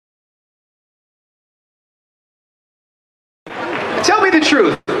Tell me the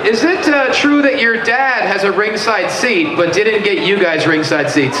truth. Is it true that your dad has a ringside seat, but didn't get you guys ringside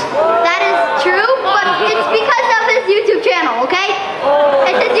seats? That is true, but it's because of his YouTube channel, okay?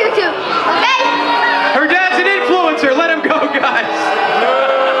 It's his YouTube, okay? Her dad's an influencer. Let him go, guys.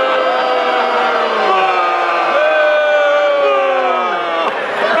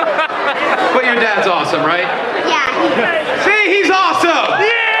 But your dad's awesome, right? Yeah. See, he's awesome.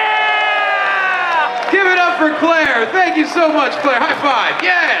 Give it up for Claire. Thank you so much, Claire. High five.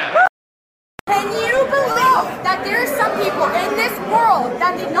 Yeah. Can you believe that there are some people in this world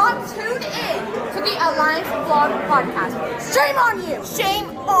that did not tune in to the Alliance Vlog podcast? Shame on you! Shame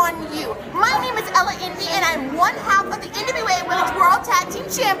on you! My name is Ella Indy, and I'm one half of the NWA Women's World Tag Team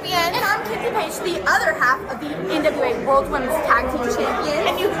Champion. And I'm Kinsey Page, the other half of the NWA World Women's Tag Team Champion.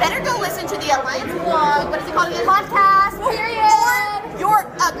 And you better go listen to the Alliance Vlog, what is it called again? Podcast, period. Or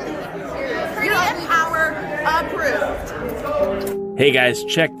you're ugly. Pretty and Power approved. Hey guys,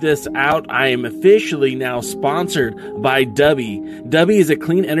 check this out. I am officially now sponsored by Dubby. Dubby is a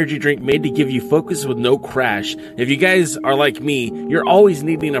clean energy drink made to give you focus with no crash. If you guys are like me, you're always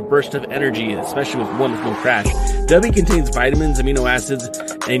needing a burst of energy, especially with one with no crash. Dubby contains vitamins, amino acids,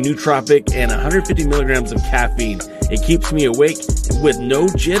 a nootropic, and 150 milligrams of caffeine. It keeps me awake with no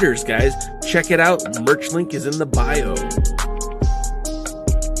jitters, guys. Check it out. Merch link is in the bio.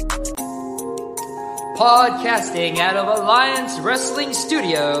 Podcasting out of Alliance Wrestling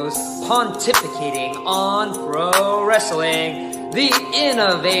Studios, pontificating on pro wrestling, the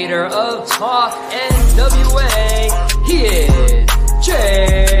innovator of Talk NWA, he is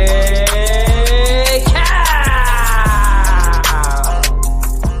J. Cal.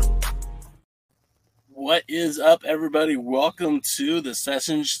 What is up, everybody? Welcome to the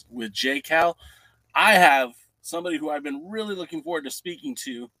Sessions with J. Cal. I have somebody who I've been really looking forward to speaking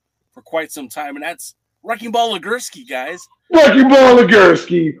to for quite some time, and that's Wrecking Ball Legursky, guys. Wrecking Ball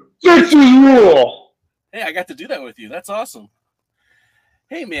Legursky, Fixers rule. Hey, I got to do that with you. That's awesome.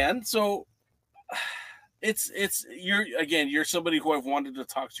 Hey, man. So you're somebody who I've wanted to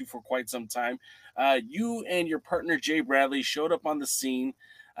talk to for quite some time. You and your partner Jay Bradley showed up on the scene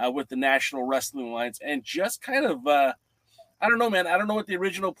with the National Wrestling Alliance, and just kind of I don't know, man. I don't know what the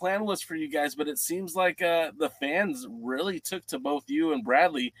original plan was for you guys, but it seems like the fans really took to both you and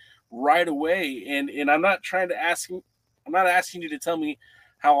Bradley right away. And I'm not asking you to tell me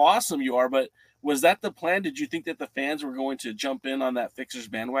how awesome you are, but was that the plan? Did you think that the fans were going to jump in on that Fixers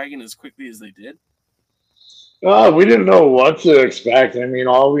bandwagon as quickly as they did? We didn't know what to expect. I mean,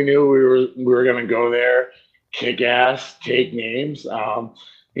 all we knew we were going to go there, kick ass, take names.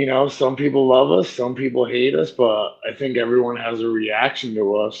 Some people love us, some people hate us, but I think everyone has a reaction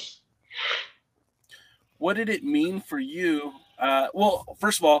to us. What did it mean for you? Well,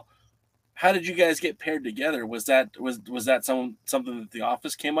 first of all, how did you guys get paired together? Was that something that the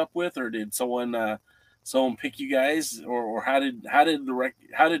office came up with, or did someone pick you guys, or how did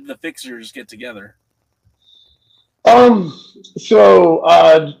the Fixers get together?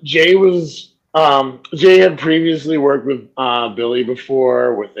 Jay had previously worked with Billy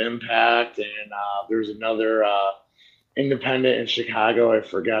before with Impact, and there's another independent in Chicago. I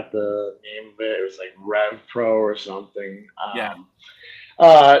forgot the name of it. It was like Rev Pro or something. Yeah.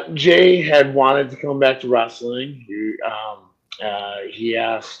 Jay had wanted to come back to wrestling. He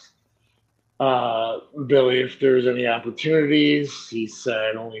asked Billy if there was any opportunities. He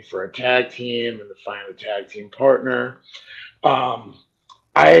said only for a tag team and to find a tag team partner.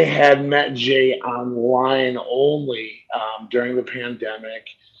 I had met Jay online only during the pandemic.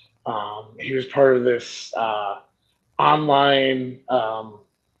 He was part of this online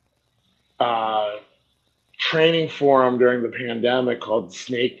training forum during the pandemic called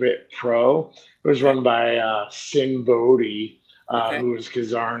Snakebit Pro. It was run by Sin Bodhi, who was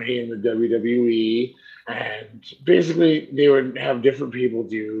Kazarni in the WWE. And basically, they would have different people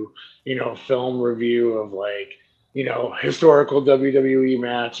do, film review of historical WWE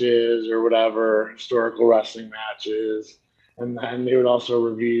matches or whatever, historical wrestling matches. And then they would also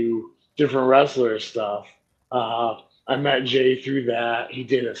review different wrestler stuff. I met Jay through that. He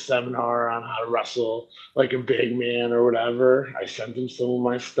did a seminar on how to wrestle like a big man or whatever. I sent him some of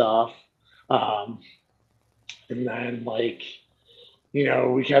my stuff. And then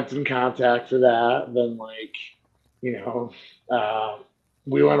we kept in contact for that. Then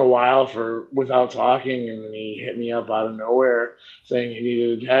we went a while without talking, and then he hit me up out of nowhere saying he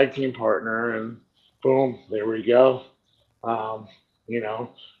needed a tag team partner, and boom, there we go.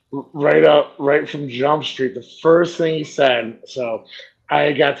 Right from Jump Street, the first thing he said. So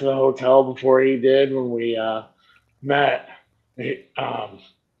I got to the hotel before he did when we met.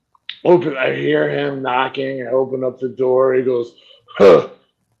 I hear him knocking. I open up the door. He goes, huh,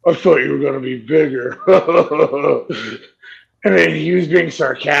 I thought you were going to be bigger. I mean, he was being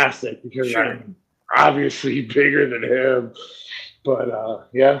sarcastic because I'm obviously bigger than him. But,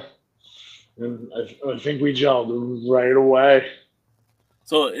 yeah, and I think we gelled right away.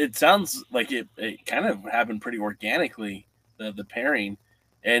 So it sounds like it kind of happened pretty organically, the pairing.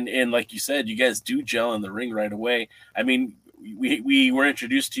 And like you said, you guys do gel in the ring right away. I mean, we were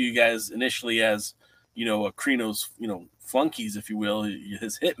introduced to you guys initially as, a Corino's, flunkies, if you will,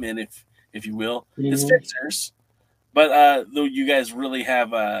 his hitmen, if you will, his fixers. But though you guys really have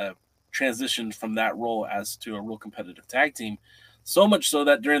transitioned from that role as to a real competitive tag team, so much so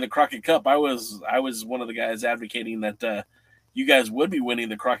that during the Crockett Cup, I was one of the guys advocating that you guys would be winning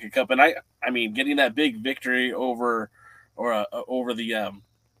the Crockett Cup, and I mean, getting that big victory over the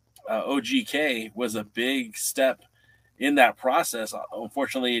OGK was a big step in that process.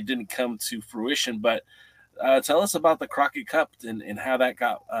 Unfortunately, it didn't come to fruition. But tell us about the Crockett Cup and how that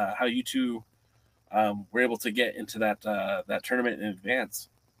got, how you two were able to get into that tournament in advance.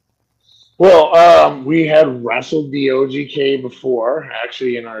 Well, we had wrestled the OGK before,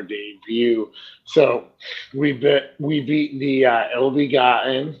 actually, in our debut. So we beat the El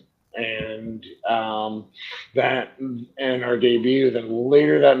Begotten and that in our debut. Then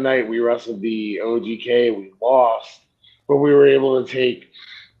later that night, we wrestled the OGK. We lost, but we were able to take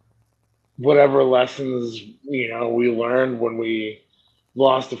whatever lessons we learned when we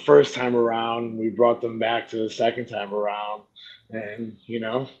lost the first time around. We brought them back to the second time around, and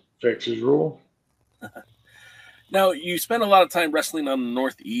fixers rule. Now, you spent a lot of time wrestling on the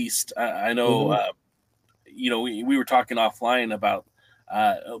Northeast. I know, we were talking offline about,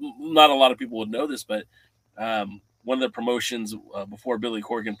 not a lot of people would know this, but one of the promotions before Billy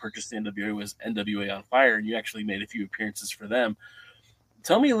Corgan purchased the NWA was NWA on Fire, and you actually made a few appearances for them.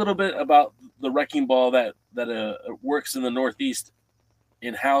 Tell me a little bit about the Wrecking Ball that works in the Northeast,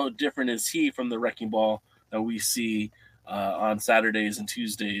 and how different is he from the Wrecking Ball that we see on Saturdays and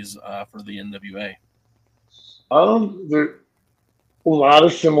Tuesdays for the NWA? There are a lot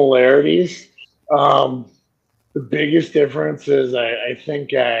of similarities. The biggest difference is I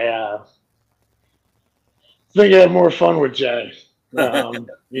think I have more fun with Jay.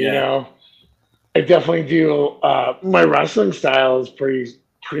 You know, I definitely do. My wrestling style is pretty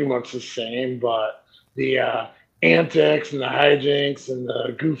much the same, but the antics and the hijinks and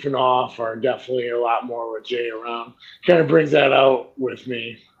the goofing off are definitely a lot more with Jay around. Kind of brings that out with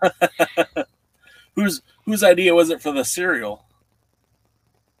me. Whose idea was it for the cereal?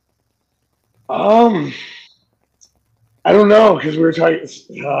 I don't know, because we were talking.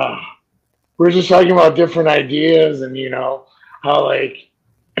 We were just talking about different ideas, and how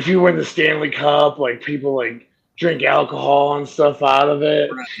if you win the Stanley Cup, people drink alcohol and stuff out of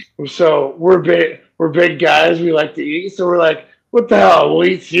it. Right. So we're big guys. We like to eat. So we're like, what the hell? We'll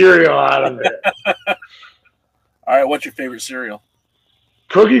eat cereal out of it. All right. What's your favorite cereal?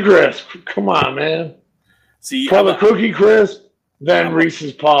 Cookie Crisp. Come on, man. See, probably Cookie Crisp, then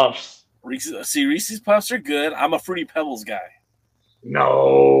Reese's Puffs. Reese's Puffs are good. I'm a Fruity Pebbles guy.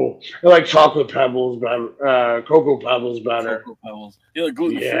 No, I like Chocolate Pebbles better. Cocoa Pebbles better. Cocoa Pebbles. You're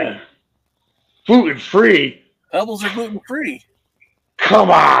gluten-free. Yeah. Gluten-free? Pebbles are gluten-free. Come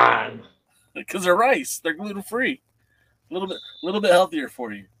on. Because they're rice. They're gluten-free. A little bit healthier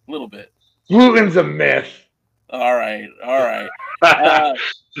for you. A little bit. Gluten's a myth. All right.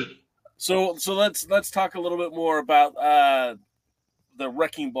 So let's talk a little bit more about the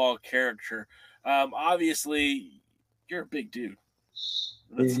Wrecking Ball character. Obviously, you're a big dude.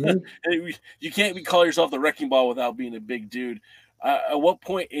 You can't call yourself the Wrecking Ball without being a big dude. At what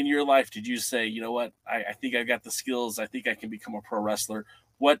point in your life did you say, you know what, I think I've got the skills, I think I can become a pro wrestler?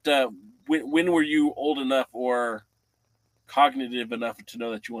 When were you old enough or cognitive enough to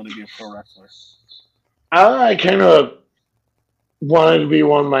know that you wanted to be a pro wrestler? I kind of wanted to be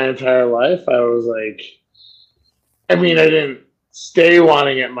one my entire life. I was I didn't stay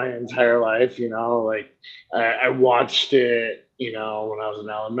wanting it my entire life, I watched it, when I was in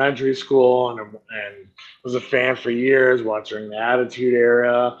elementary school and was a fan for years, watching the Attitude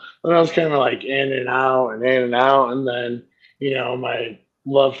Era. And I was kind of in and out. And then, my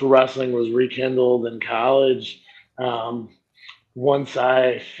love for wrestling was rekindled in college. Once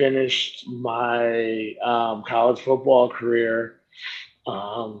I finished my college football career,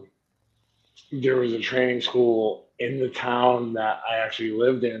 there was a training school in the town that I actually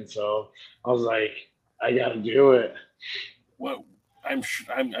lived in. So I was like, I got to do it. Well, I'm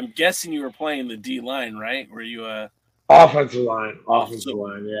guessing you were playing the D line, right? Were you offensive line? Offensive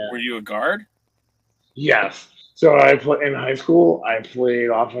line, yeah. Were you a guard? Yes. So in high school, I played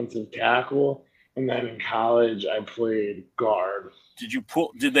offensive tackle, and then in college, I played guard.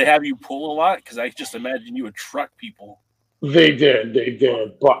 Did they have you pull a lot? Because I just imagine you would truck people. They did.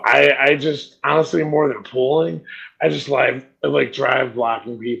 But I just honestly, more than pulling, I just like drive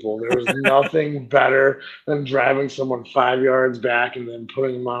blocking people. There was nothing better than driving someone 5 yards back and then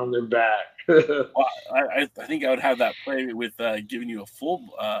putting them on their back. Well, I think I would have that play with giving you a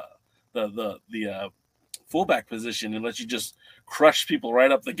full the fullback position and let you just crush people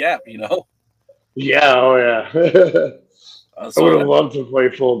right up the gap. Yeah. Oh yeah. I would have loved to play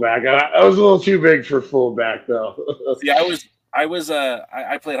fullback. I was a little too big for fullback, though. See,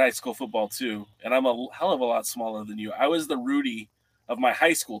 I played high school football too, and I'm a hell of a lot smaller than you. I was the Rudy of my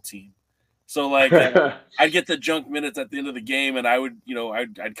high school team, so like I'd get the junk minutes at the end of the game, and I would,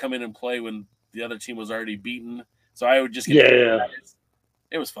 I'd come in and play when the other team was already beaten. So I would just get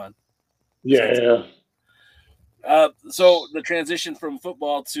It was fun. Yeah. So the transition from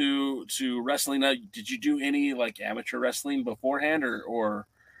football to wrestling. Now, did you do any like amateur wrestling beforehand, or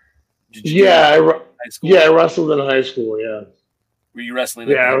did you? I wrestled in high school. Yeah. Were you wrestling?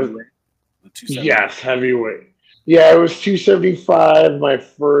 Yes, heavyweight. Yeah, it was 275 my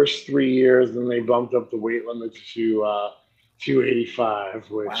first 3 years, then they bumped up the weight limit to 285.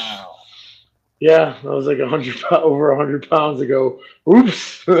 Which, wow. Yeah, I was like over 100 pounds ago.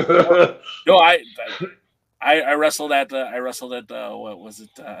 Oops. No, I wrestled at what was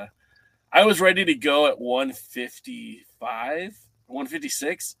it? I was ready to go at 155,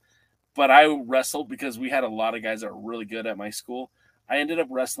 156, but I wrestled because we had a lot of guys that were really good at my school. I ended up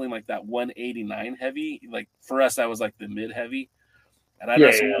wrestling like that 189 heavy. Like for us, that was like the mid heavy, and I'd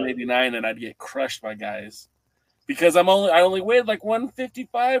wrestle 189, and I'd get crushed by guys because I only weighed like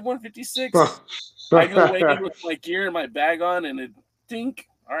 155, 156. I go weigh in with my gear and my bag on, and it dink.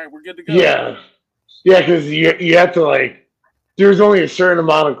 All right, we're good to go. Yeah, because you have to there's only a certain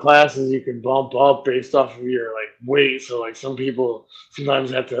amount of classes you can bump up based off of your weight. So some people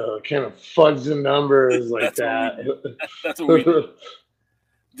sometimes have to kind of fudge the numbers like that. That's what we did.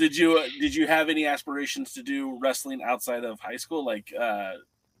 Did you have any aspirations to do wrestling outside of high school? Did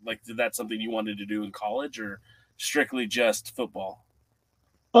that something you wanted to do in college, or strictly just football?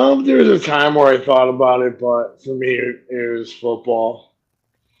 There was a time where I thought about it, but for me it was football.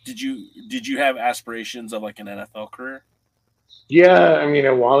 Did you have aspirations of an NFL career? Yeah, I mean,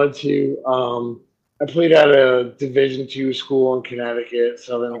 I wanted to. I played at a Division II school in Connecticut,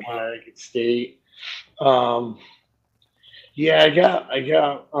 Southern Connecticut State. I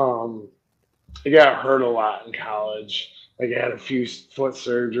got hurt a lot in college. I had a few foot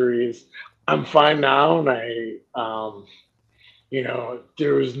surgeries. I'm fine now, and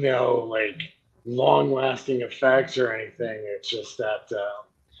there was no long-lasting effects or anything. It's just that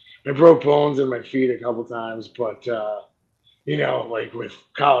I broke bones in my feet a couple times, but with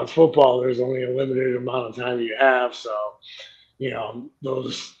college football, there's only a limited amount of time you have. So,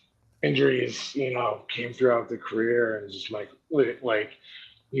 those injuries, came throughout the career, and just I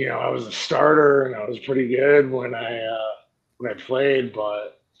was a starter and I was pretty good when I played,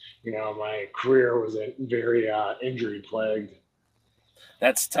 but my career was very injury plagued.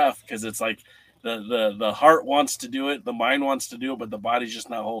 That's tough because it's like the heart wants to do it, the mind wants to do it, but the body's just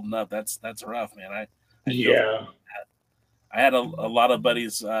not holding up. That's rough, man. I had a lot of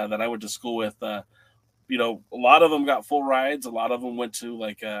buddies that I went to school with. A lot of them got full rides. A lot of them went to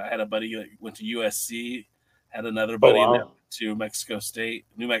I had a buddy that went to USC, had another buddy that went to New Mexico State.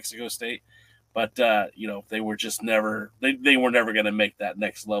 But they were just never they were never going to make that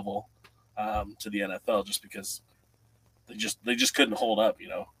next level to the NFL just because they just couldn't hold up.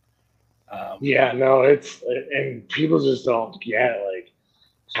 And people just don't get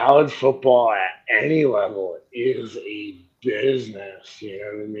college football at any level is a business, you know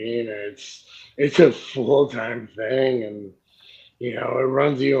what I mean? It's a full-time thing, and it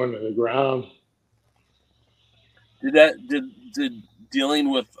runs you into the ground. Did dealing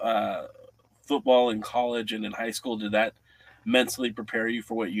with football in college and in high school, did that mentally prepare you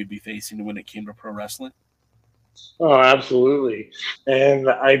for what you'd be facing when it came to pro wrestling? Oh, absolutely. And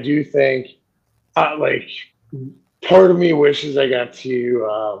I do think part of me wishes I got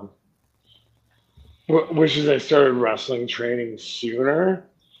to wishes I started wrestling training sooner.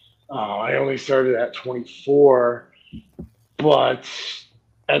 I only started at 24, but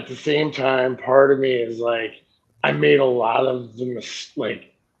at the same time, part of me is I made a lot of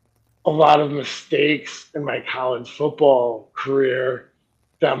mistakes in my college football career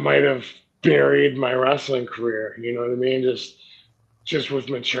that might have buried my wrestling career. You know what I mean? Just with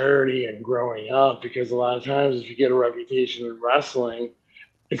maturity and growing up, because a lot of times if you get a reputation in wrestling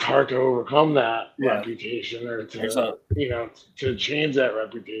it's hard to overcome that reputation or to to change that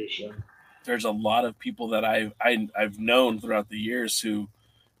reputation. There's a lot of people that I've known throughout the years who,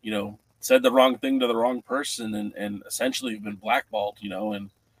 said the wrong thing to the wrong person and essentially have been blackballed, and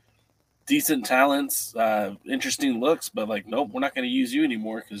decent talents, interesting looks, but like, nope, we're not going to use you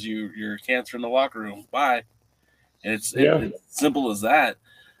anymore because you're a cancer in the locker room. Bye. And it's simple as that.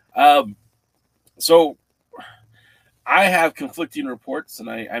 So I have conflicting reports, and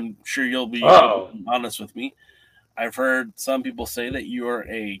I'm sure you'll be honest with me. I've heard some people say that you are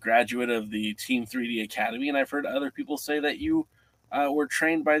a graduate of the Team 3D Academy, and I've heard other people say that you were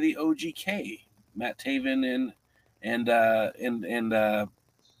trained by the OGK, Matt Taven and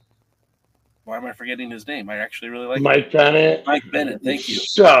why am I forgetting his name? I actually really like Mike Bennett. Mike Bennett, thank you.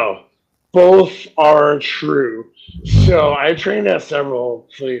 So both are true. So I trained at several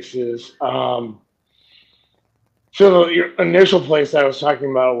places. So the initial place I was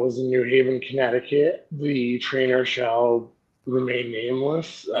talking about was in New Haven, Connecticut. The trainer shall remain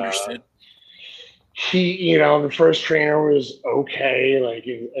nameless. Understood. The first trainer was okay, like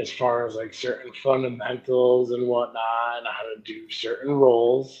as far as like certain fundamentals and whatnot, and how to do certain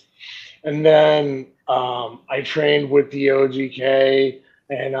roles. And then I trained with the OGK,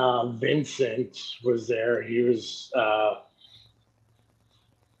 and Vincent was there. He was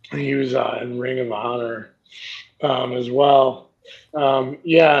in Ring of Honor. As well.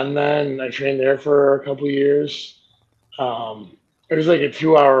 And then I trained there for a couple of years. It was like a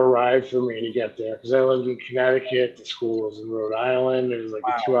 2-hour ride for me to get there because I lived in Connecticut. The school was in Rhode Island. It was like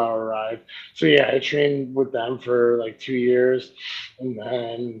a 2-hour ride. So I trained with them for like 2 years, and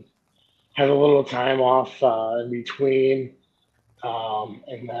then had a little time off in between,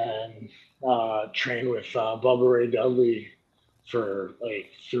 and then trained with Bubba Ray Dudley for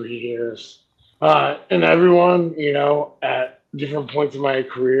like 3 years. And everyone, at different points in my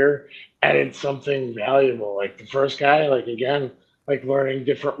career added something valuable. Like the first guy, learning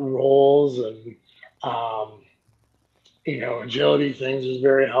different roles and, agility things was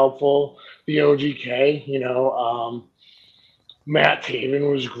very helpful. The OGK, Matt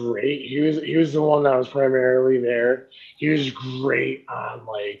Taven was great. He was the one that was primarily there. He was great on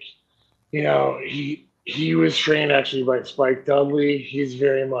he was trained actually by Spike Dudley. He's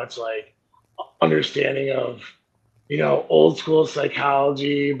very much like understanding of, old school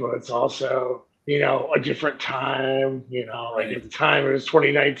psychology, but it's also, a different time, at the time it was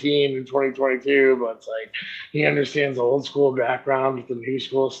 2019 and 2022, but it's like, he understands the old school background with the new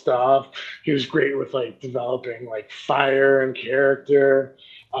school stuff. He was great with developing fire and character.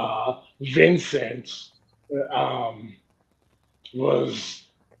 Vincent was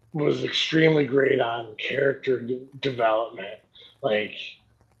extremely great on character development. Like,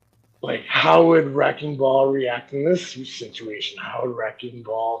 how would Wrecking Ball react in this situation? How would Wrecking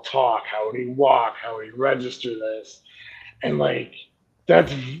Ball talk? How would he walk? How would he register this? And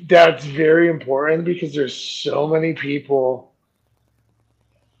that's very important because there's so many people,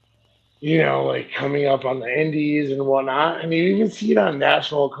 coming up on the indies and whatnot. I mean, you even see it on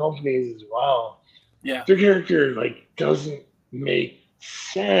national companies as well. Yeah. Their character doesn't make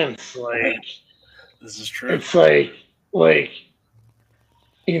sense. This is true. It's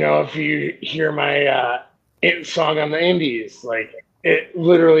if you hear my song on the indies, it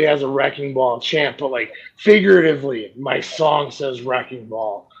literally has a Wrecking Ball chant, but figuratively, my song says Wrecking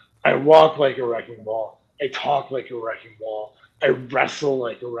Ball. I walk like a Wrecking Ball. I talk like a Wrecking Ball. I wrestle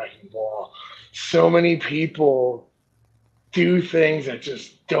like a Wrecking Ball. So many people do things that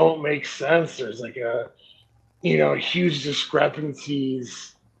just don't make sense. There's huge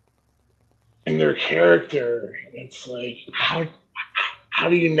discrepancies in their character. It's how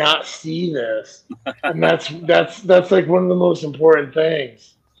do you not see this? And that's one of the most important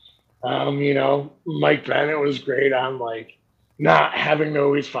things. Mike Bennett was great on not having to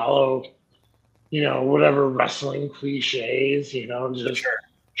always follow, whatever wrestling cliches, just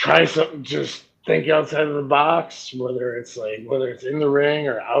try something, just think outside of the box, whether it's in the ring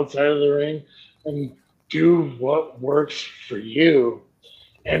or outside of the ring, and do what works for you.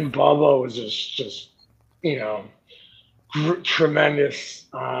 And Bubba was just tremendous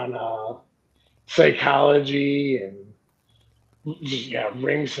on psychology and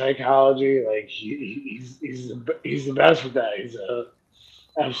ring psychology. He's the best with that. He's a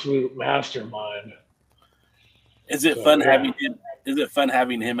absolute mastermind. Is it fun having him? Is it fun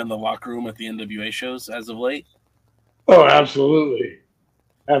having him in the locker room at the NWA shows as of late? Oh, absolutely,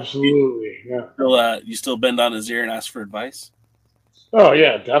 yeah. You still bend on his ear and ask for advice? Oh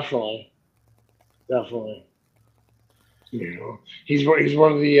yeah, definitely. He's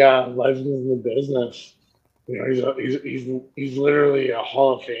one of the legends in the business. He's literally a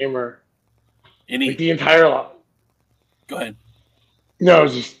Hall of Famer. Any? Like the entire lot. Go ahead. No,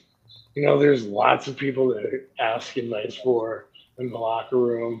 it's just there's lots of people that ask advice for in the locker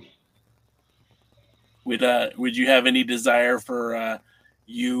room. Would you have any desire for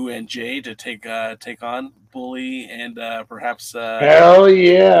you and Jay to take on Bully and perhaps? Hell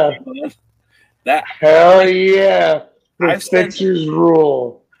yeah! Hell yeah! The Sixers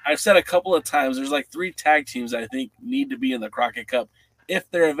rule. I've said a couple of times. There's like 3 tag teams I think need to be in the Crockett Cup if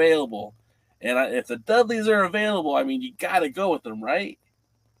they're available, and if the Dudleys are available, I mean you got to go with them, right?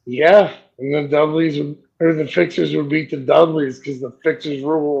 Yeah, and the Fixers would beat the Dudleys because the Fixers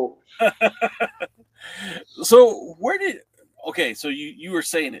rule. So so you were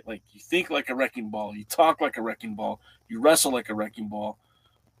saying it, like you think like a wrecking ball, you talk like a wrecking ball, you wrestle like a wrecking ball.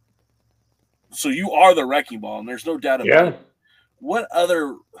 So you are the wrecking ball, and there's no doubt about it. What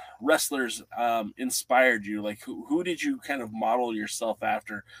other wrestlers inspired you? Like who did you kind of model yourself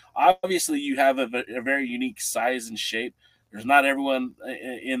after? Obviously, you have a very unique size and shape. There's not everyone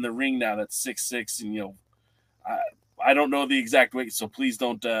in the ring now that's 6'6", and I don't know the exact weight, so please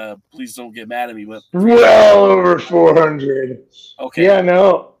don't get mad at me. But well over 400. Okay. Yeah,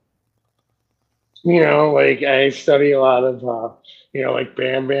 no. Like I study a lot of like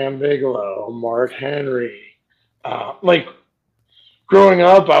Bam Bam Bigelow, Mark Henry. Like growing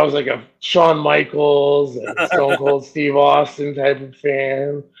up, I was like a Shawn Michaels and Stone Cold Steve Austin type of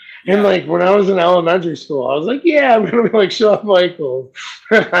fan. Yeah. And like when I was in elementary school, I was like, yeah, I'm gonna be like Shawn Michaels.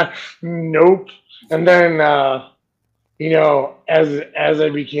 Nope. And then as I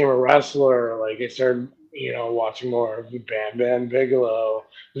became a wrestler, like I started, watching more of Bam Bam Bigelow,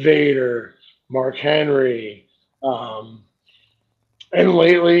 Vader, Mark Henry, and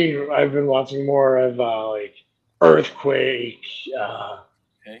lately I've been watching more of like Earthquake.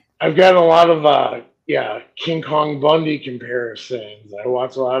 Okay. I've got a lot of King Kong Bundy comparisons. I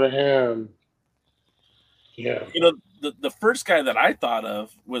watch a lot of him. Yeah. The first guy that I thought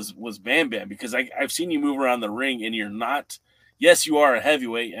of was Bam Bam, because I've seen you move around the ring, and you're not. Yes, you are a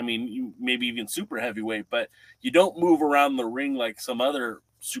heavyweight. I mean, you maybe even super heavyweight, but you don't move around the ring like some other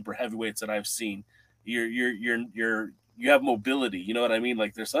super heavyweights that I've seen. You have mobility. You know what I mean?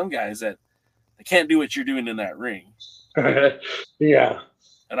 Like there's some guys that they can't do what you're doing in that ring. Yeah.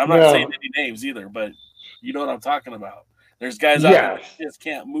 And I'm not saying any names either, but you know what I'm talking about. There's guys out there that just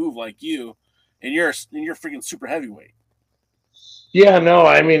can't move like you, and you're freaking super heavyweight. Yeah, no,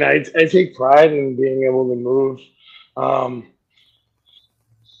 I mean, I take pride in being able to move.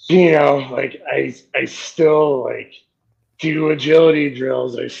 Like I still like do agility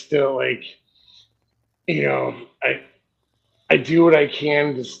drills. I still like, I do what I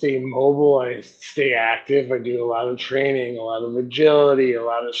can to stay mobile. I stay active. I do a lot of training, a lot of agility, a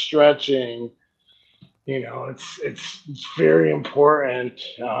lot of stretching. It's very important.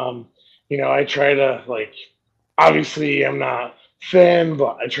 I try to like, obviously I'm not thin,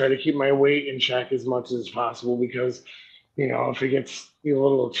 but I try to keep my weight in check as much as possible because, if it gets a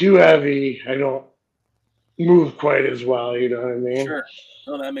little too heavy, I don't move quite as well. You know what I mean? Sure.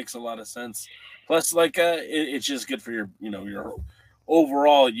 No, that makes a lot of sense. Plus, like, it's just good for your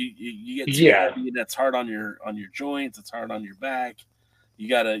overall. You get too heavy, and that's hard on your joints. It's hard on your back. You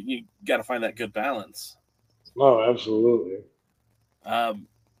gotta find that good balance. Oh, absolutely.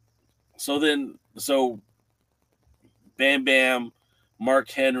 So Bam Bam,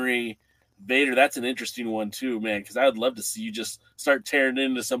 Mark Henry, Vader. That's an interesting one too, man. Because I would love to see you just start tearing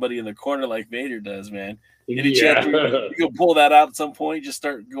into somebody in the corner like Vader does, man. Any chance you can pull that out at some point? Just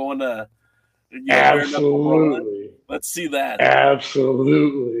start going to. Absolutely. Let's see that.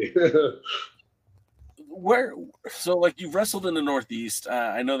 Absolutely. You've wrestled in the Northeast.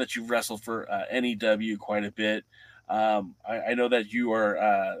 I know that you've wrestled for NEW quite a bit. I know that you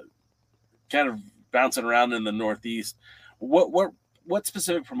are kind of bouncing around in the Northeast. What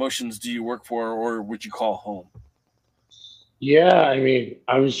specific promotions do you work for, or would you call home? Yeah, I mean,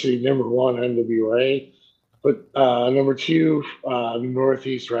 obviously number one, NWA, but number two,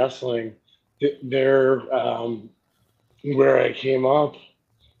 Northeast Wrestling. They're where I came up,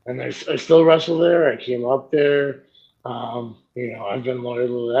 and I still wrestle there. I came up there. I've been loyal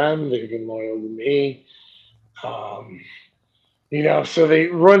to them. They've been loyal to me. So they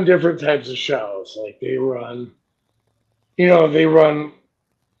run different types of shows. Like they run, like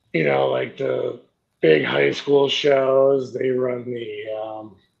the big high school shows. They run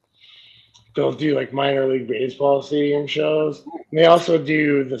they'll do like minor league baseball stadium shows. And they also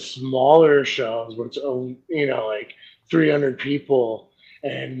do the smaller shows, which are, like 300 people.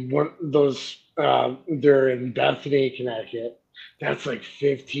 And they're in Bethany, Connecticut. that's like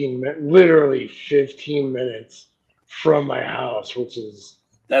 15 minutes, literally 15 minutes from my house, which is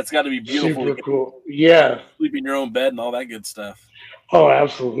That's got to be beautiful. super cool. Yeah. Sleep in your own bed and all that good stuff. Oh,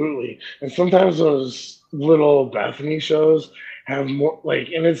 absolutely. And sometimes those little Bethany shows have more like,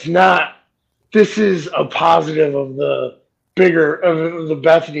 and it's not, this is a positive of the bigger, of the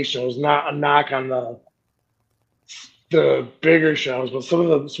Bethany shows, not a knock on the bigger shows, but some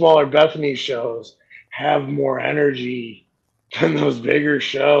of the smaller Bethany shows have more energy than those bigger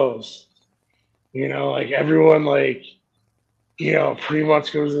shows. You know, like everyone, like, you know, pretty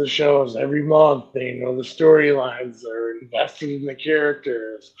much goes to the shows every month. They know the storylines, they're invested in the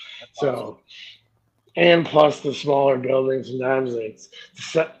characters. So, and plus the smaller buildings, sometimes it's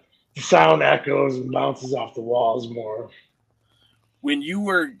the sound echoes and bounces off the walls more. When you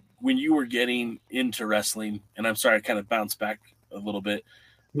were getting into wrestling, and I'm sorry I kind of bounced back a little bit,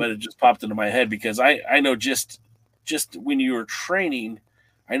 but it just popped into my head because I know just when you were training,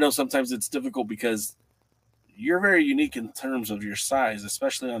 I know sometimes it's difficult because you're very unique in terms of your size,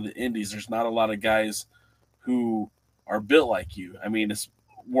 especially on the indies. There's not a lot of guys who are built like you. I mean, it's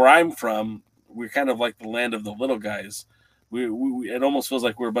where I'm from, we're kind of like the land of the little guys. We it almost feels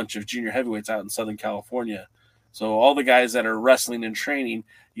like we're a bunch of junior heavyweights out in Southern California. So all the guys that are wrestling and training,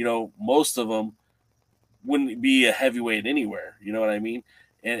 you know, most of them wouldn't be a heavyweight anywhere. You know what I mean?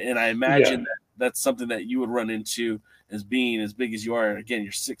 And I imagine that's something that you would run into as being as big as you are. Again,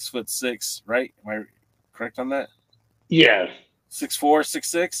 you're 6'6", right? Am I correct on that? Yeah. 6'4",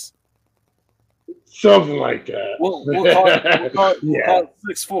 6'6"? Something like that. We'll call it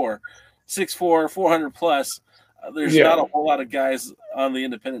 6'4". 6'4", 400 plus. There's not a whole lot of guys on the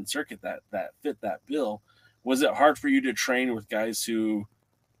independent circuit that fit that bill. Was it hard for you to train with guys who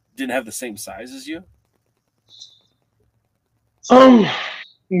didn't have the same size as you?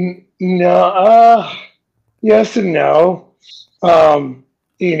 No. Yes and no.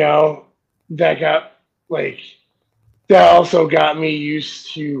 You know, that also got me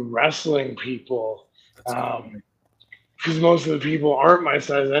used to wrestling people. Because most of the people aren't my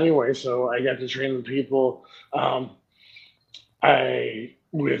size anyway, so I got to train the people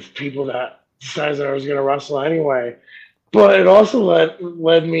with people that size that I was going to wrestle anyway. But it also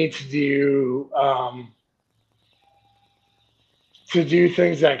led me to do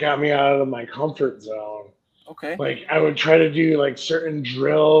things that got me out of my comfort zone. Okay. Like I would try to do like certain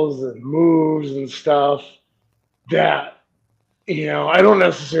drills and moves and stuff that, you know, I don't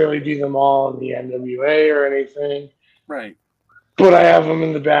necessarily do them all in the NWA or anything. Right. But I have them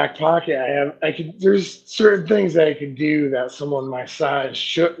in the back pocket. There's certain things that I could do that someone my size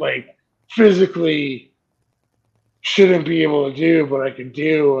physically shouldn't be able to do, but I could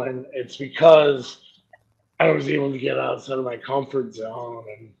do. And it's because I was able to get outside of my comfort zone.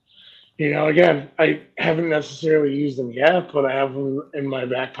 And, you know, again, I haven't necessarily used them yet, but I have them in my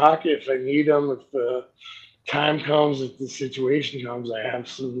back pocket if I need them. If the time comes, if the situation comes, I have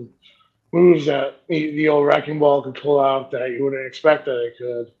some moves that the old wrecking ball could pull out that you wouldn't expect that I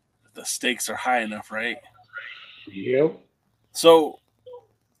could. The stakes are high enough, right? Yep. So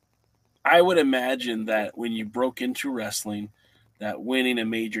I would imagine that when you broke into wrestling, that winning a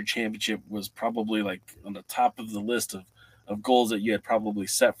major championship was probably like on the top of the list of goals that you had probably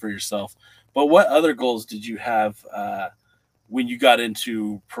set for yourself. But what other goals did you have when you got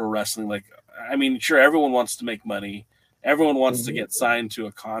into pro wrestling? Like, I mean, sure, everyone wants to make money. Everyone wants to get signed to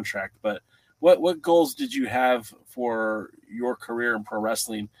a contract, but what goals did you have for your career in pro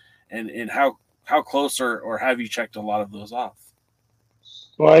wrestling, and how close or have you checked a lot of those off?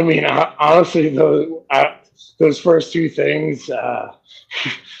 Well, I mean, honestly, those first two things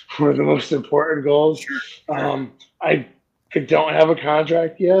were the most important goals. I don't have a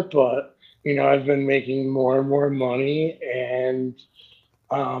contract yet, but, you know, I've been making more and more money, and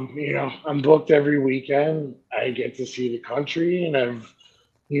you know, I'm booked every weekend. I get to see the country, and I've,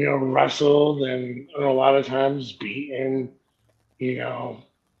 you know, wrestled and a lot of times beaten, you know,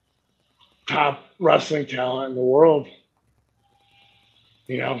 top wrestling talent in the world.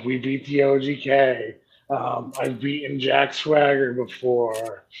 You know, we beat the OGK. I've beaten Jack Swagger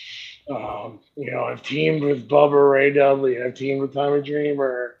before. You know, I've teamed with Bubba Ray Dudley. I've teamed with Tommy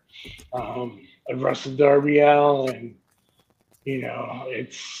Dreamer. I've wrestled Darby Allin. You know,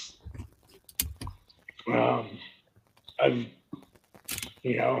 it's I've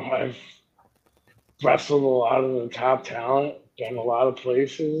wrestled a lot of the top talent, been a lot of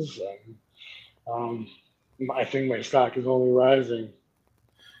places, and I think my stock is only rising.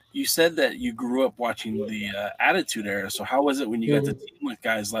 You said that you grew up watching the Attitude Era. So how was it when you got to team with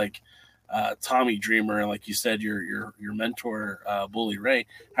guys like Tommy Dreamer and, like you said, your mentor Bully Ray?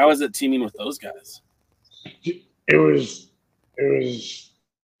 How was it teaming with those guys? It was It was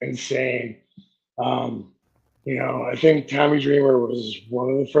insane. I think Tommy Dreamer was one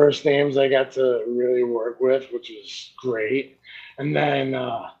of the first names I got to really work with, which was great. And then,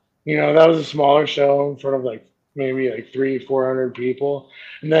 that was a smaller show in front of maybe 300-400 people.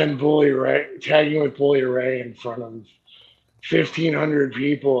 And then tagging with Bully Ray in front of 1,500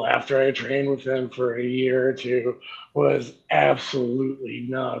 people after I trained with him for a year or two was absolutely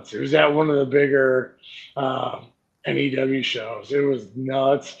nuts. It was at one of the bigger NEW shows. It was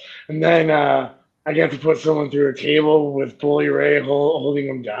nuts. And then I got to put someone through a table with Bully Ray holding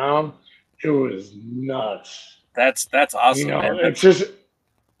him down. It was nuts. That's awesome, man. It's just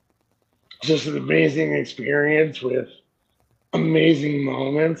an amazing experience with amazing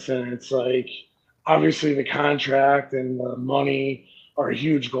moments. And it's like, obviously the contract and the money are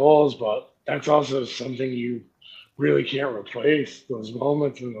huge goals, but that's also something you really can't replace, those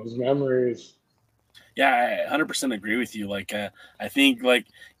moments and those memories. Yeah, I 100% agree with you. I think,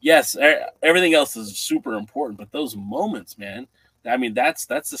 yes, everything else is super important, but those moments, man, I mean, that's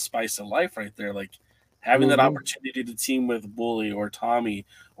the spice of life right there. Like having that opportunity to team with Bully or Tommy,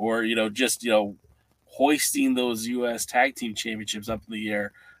 or, just, hoisting those U.S. tag team championships up in the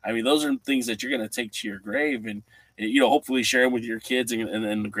air. I mean, those are things that you're going to take to your grave and, hopefully share them with your kids and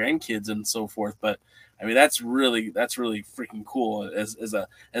the grandkids and so forth. But I mean, that's really freaking cool. As a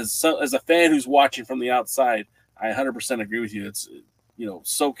fan who's watching from the outside, I 100% agree with you. It's,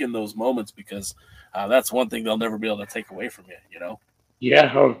 soak in those moments, because that's one thing they'll never be able to take away from you.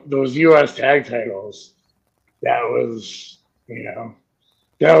 Yeah, those U.S. tag titles. That was,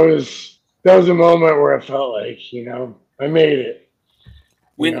 that was a moment where I felt like, I made it.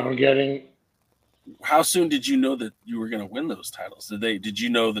 How soon did you know that you were going to win those titles? Did you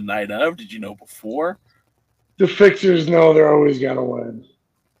know the night of? Did you know before? The fixers know they're always going to win.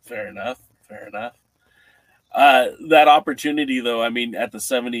 Fair enough. That opportunity, though, I mean, at the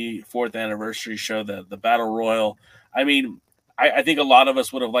 74th anniversary show, the Battle Royal, I mean, I think a lot of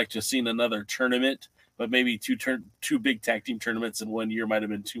us would have liked to have seen another tournament, but maybe two big tag team tournaments in 1 year might have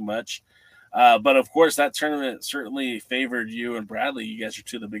been too much. But of course, that tournament certainly favored you and Bradley. You guys are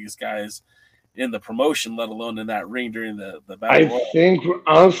two of the biggest guys in the promotion, let alone in that ring during the Battle Royal. I think,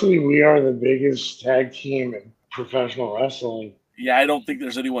 honestly, we are the biggest tag team in professional wrestling. Yeah, I don't think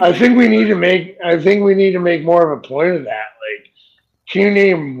there's anyone. I think we need to make more of a point of that. Like, can you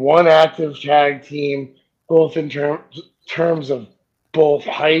name one active tag team, both in terms of both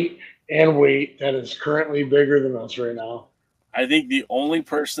height and weight, that is currently bigger than us right now? I think the only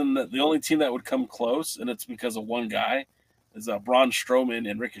team that would come close, and it's because of one guy, is Braun Strowman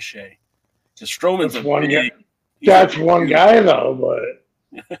and Ricochet. Because Strowman's one guy. That's one guy, though, but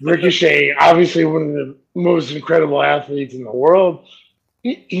Ricochet, obviously one of the most incredible athletes in the world.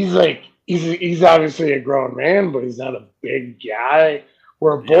 He's obviously a grown man, but he's not a big guy.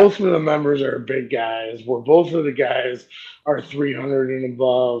 Where both of the members are big guys, where both of the guys are 300 and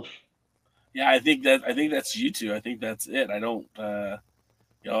above. Yeah, I think that's you two. I think that's it. I don't,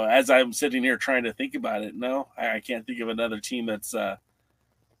 as I'm sitting here trying to think about it, no, I can't think of another team that's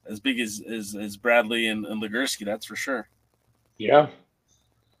as big as Bradley and Legursky. That's for sure. Yeah.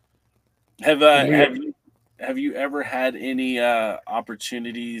 Have you ever had any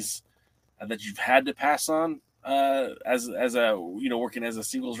opportunities that you've had to pass on as a working as a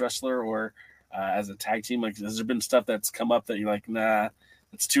singles wrestler or as a tag team? Like, has there been stuff that's come up that you're like, nah,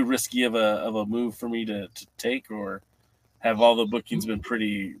 it's too risky of a move for me to take, or have all the bookings been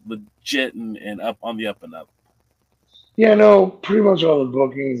pretty legit and up on the up and up? Yeah, no, pretty much all the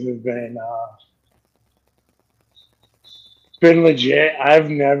bookings have been legit. I've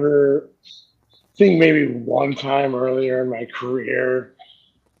never, I think maybe one time earlier in my career,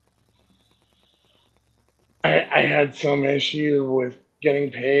 I had some issue with getting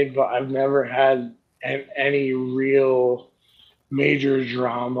paid, but I've never had any real major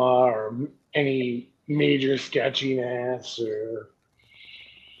drama or any major sketchiness, or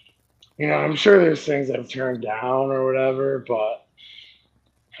I'm sure there's things I've turned down or whatever, but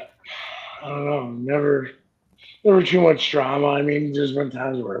I don't know, never too much drama. I mean, there's been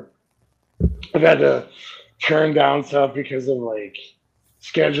times where I've had to turn down stuff because of like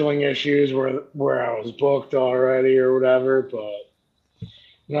scheduling issues where I was booked already or whatever, but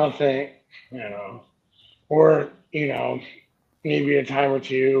nothing, or maybe a time or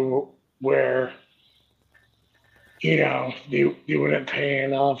two where, they wouldn't pay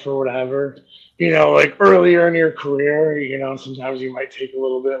enough or whatever. Like earlier in your career, sometimes you might take a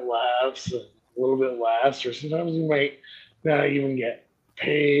little bit less, or sometimes you might not even get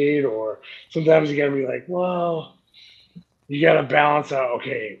paid, or sometimes you got to be like, well, you got to balance out,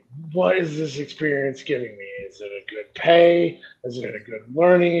 okay, what is this experience giving me? Is it a good pay? Is it a good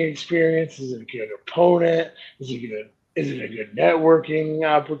learning experience? Is it a good opponent? Is it a good networking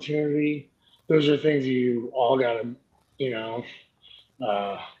opportunity? Those are things you all got to,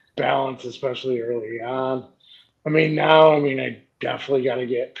 balance, especially early on. I mean, now, I definitely got to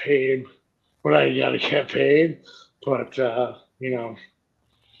get paid what I got to get paid, but,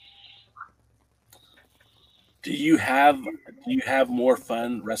 Do you have more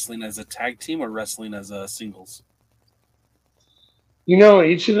fun wrestling as a tag team or wrestling as a singles?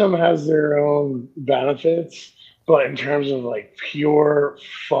 Each of them has their own benefits, but in terms of like pure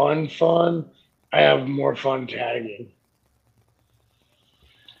fun, I have more fun tagging.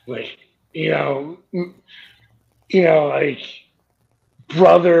 Like, like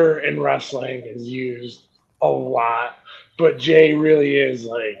brother in wrestling is used a lot, but Jay really is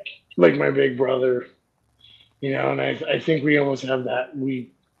like my big brother, and I think we almost have that.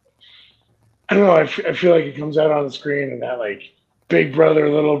 I don't know, I feel like it comes out on the screen in that like big brother,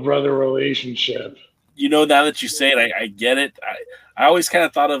 little brother relationship. Now that you say it, I get it. I always kind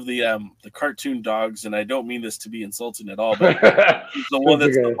of thought of the cartoon dogs, and I don't mean this to be insulting at all, but the one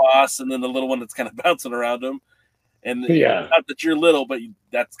that's the boss, and then the little one that's kind of bouncing around him. And yeah, not that you're little, but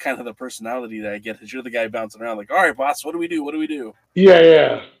that's kind of the personality that I get. Is you're the guy bouncing around, like, all right, boss, what do we do? What do we do?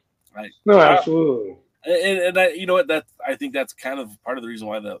 Yeah. Right. No, absolutely. And I, you know what? I think that's kind of part of the reason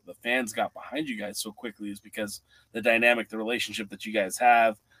why the fans got behind you guys so quickly is because the dynamic, the relationship that you guys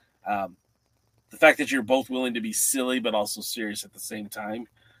have, the fact that you're both willing to be silly but also serious at the same time.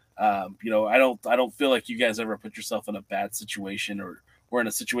 I don't feel like you guys ever put yourself in a bad situation or in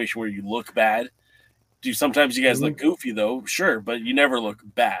a situation where you look bad. Sometimes you guys look goofy though, sure, but you never look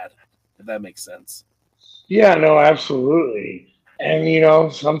bad, if that makes sense. Yeah, no, absolutely.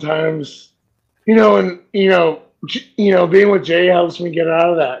 And sometimes, being with Jay helps me get out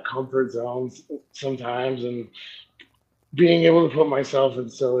of that comfort zone sometimes, and being able to put myself in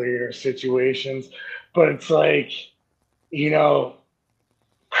sillier situations. But it's like,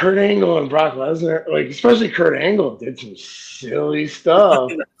 Kurt Angle and Brock Lesnar, like especially Kurt Angle, did some silly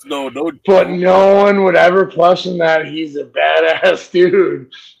stuff. No. But no one would ever question that he's a badass dude.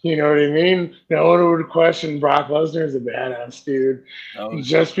 You know what I mean? No one would question Brock Lesnar as a badass dude. No.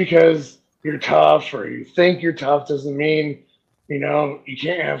 Just because you're tough or you think you're tough doesn't mean, you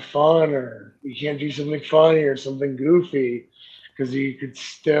can't have fun or you can't do something funny or something goofy, because you could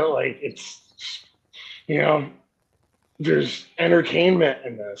still there's entertainment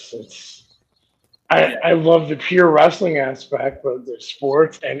in this. I love the pure wrestling aspect, but there's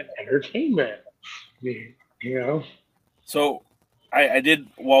sports and entertainment. So I did,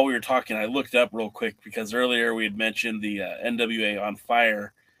 while we were talking, I looked up real quick because earlier we had mentioned the NWA On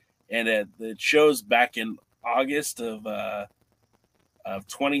Fire, and it shows back in August of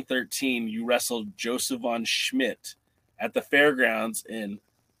 2013, you wrestled Joseph von Schmidt at the fairgrounds in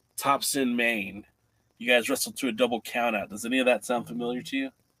Thompson, Maine. You guys wrestled to a double countout. Does any of that sound familiar to you?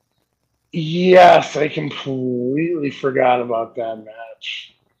 Yes, I completely forgot about that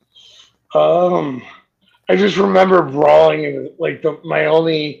match. I just remember brawling in my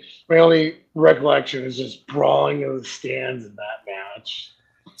only recollection is just brawling in the stands in that match.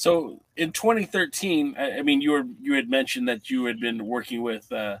 So in 2013, I mean, you had mentioned that you had been working with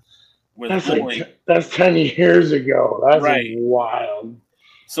that's 10 years ago. That's right. Wild.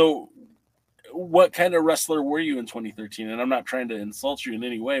 So what kind of wrestler were you in 2013? And I'm not trying to insult you in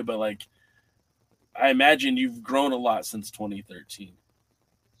any way, but like, I imagine you've grown a lot since 2013.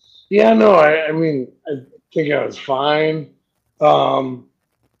 Yeah, no, I mean, I think I was fine. But,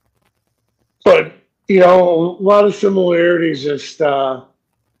 a lot of similarities, just,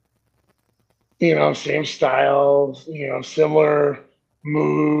 same style, similar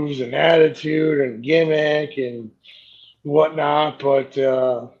moves and attitude and gimmick and whatnot, but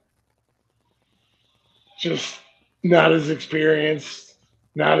just not as experienced,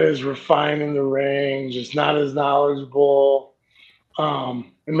 not as refined in the ring, just not as knowledgeable.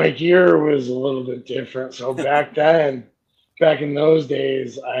 And my gear was a little bit different. So back in those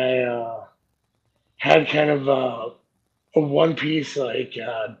days, I had kind of a one-piece like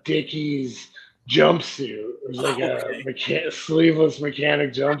Dickies jumpsuit. It was like a sleeveless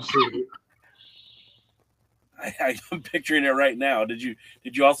mechanic jumpsuit. I'm picturing it right now. Did you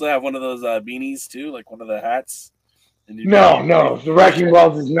also have one of those beanies too, like one of the hats? No. The Wrecking Ball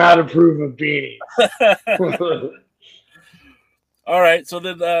does not approve of beanies. All right, so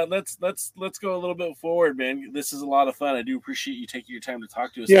then let's go a little bit forward, man. This is a lot of fun. I do appreciate you taking your time to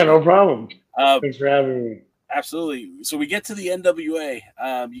talk to us. Yeah, no problem. Thanks for having me. Absolutely. So we get to the NWA.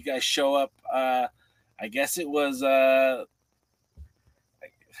 You guys show up. I guess it was in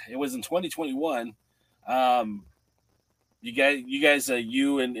 2021. You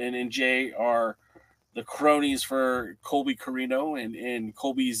and Jay are the cronies for Colby Corino, and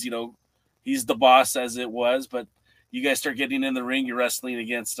Colby's, he's the boss as it was, but you guys start getting in the ring. You're wrestling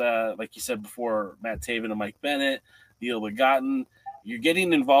against, like you said before, Matt Taven and Mike Bennett, the Ill-Begotten. You're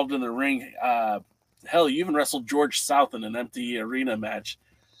getting involved in the ring. Hell, you even wrestled George South in an empty arena match.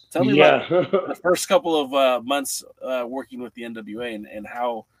 Tell me about the first couple of months working with the NWA and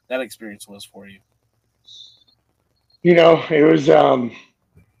how that experience was for you. It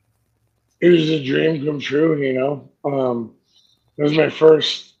was a dream come true. It was my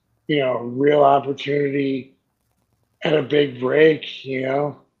first, real opportunity at a big break.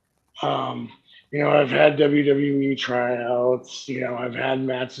 I've had WWE tryouts. I've had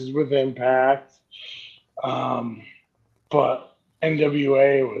matches with Impact, but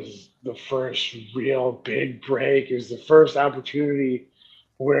NWA was the first real big break. It was the first opportunity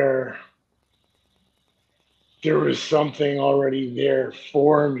where there was something already there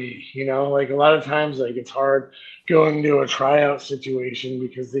for me, like a lot of times, like it's hard going to a tryout situation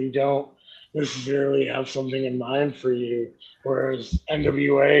because they don't necessarily have something in mind for you. Whereas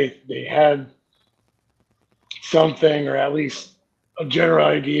NWA, they had something, or at least a general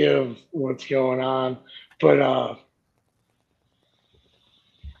idea of what's going on. But,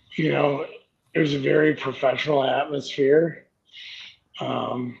 it was a very professional atmosphere.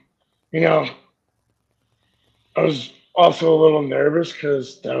 I was also a little nervous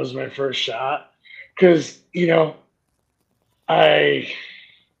because that was my first shot. Because, I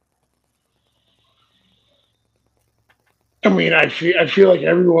feel like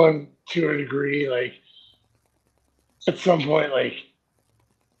everyone, to a degree, like at some point, like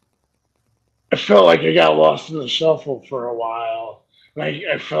I felt like I got lost in the shuffle for a while. Like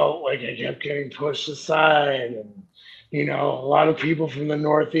I felt like I kept getting pushed aside, and a lot of people from the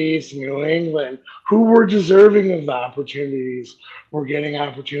Northeast and New England who were deserving of the opportunities were getting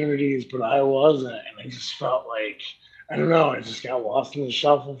opportunities, but I wasn't. And I just felt like, I don't know, I just got lost in the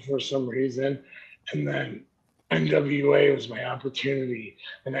shuffle for some reason. And then NWA was my opportunity.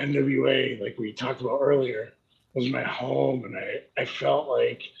 And NWA, like we talked about earlier, was my home. And I felt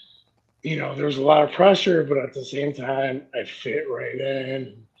like, there was a lot of pressure, but at the same time, I fit right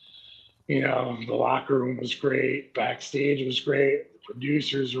in. The locker room was great. Backstage was great. The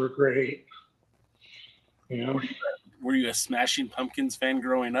producers were great. Were you a Smashing Pumpkins fan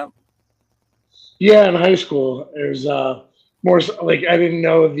growing up? Yeah, in high school, it was more like I didn't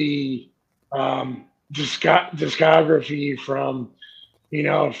know the discography from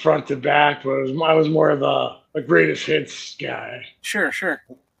front to back, but I was more of a greatest hits guy. Sure.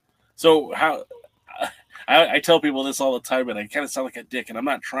 So how? I tell people this all the time, and I kind of sound like a dick, and I'm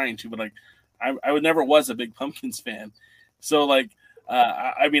not trying to, but like I never was a big Pumpkins fan. So like,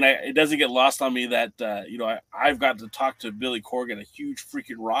 it doesn't get lost on me that I've got to talk to Billy Corgan, a huge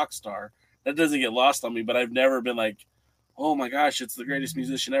freaking rock star. That doesn't get lost on me, but I've never been like, oh my gosh, it's the greatest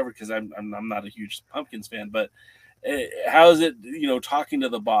musician ever, because I'm not a huge Pumpkins fan. But how is it, talking to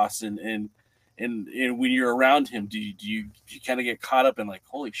the boss and when you're around him, do you kind of get caught up in like,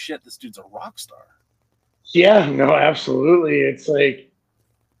 holy shit, this dude's a rock star? Yeah, no, absolutely. It's like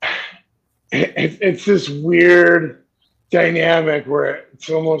it's this weird dynamic where it's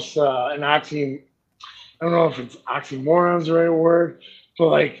almost an I don't know if it's oxymoron's the right word, but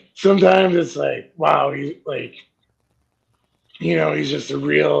like sometimes it's like, wow, he's like, he's just a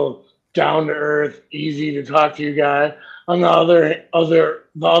real down to earth, easy to talk to guy. On the other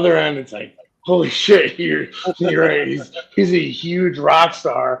end, it's like, holy shit, you're right. He's a huge rock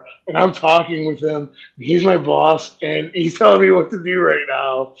star, and I'm talking with him. He's my boss, and he's telling me what to do right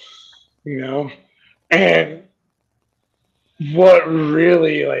now, And what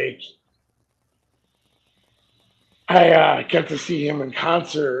really, like, I got to see him in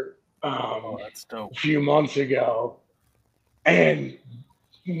concert that's dope. a few months ago, and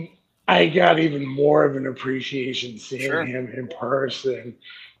I got even more of an appreciation seeing him in person.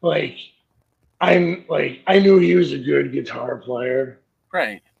 Like, I knew he was a good guitar player.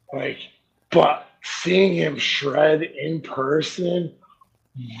 Right. Like, but seeing him shred in person,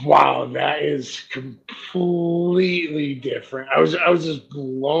 wow, that is completely different. I was just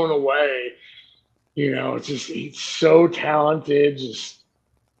blown away. It's just, he's so talented, just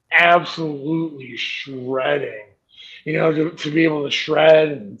absolutely shredding. To be able to shred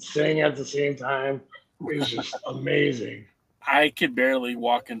and sing at the same time is just amazing. I could barely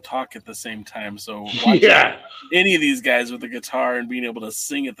walk and talk at the same time. So watching any of these guys with a guitar and being able to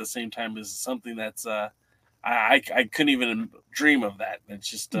sing at the same time is something that's I couldn't even dream of that. It's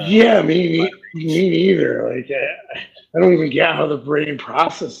just me neither. Like I don't even get how the brain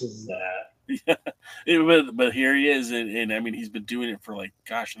processes that. Yeah, but here he is, and I mean, he's been doing it for I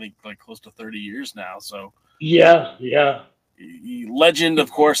think close to 30 years now. So yeah. Legend,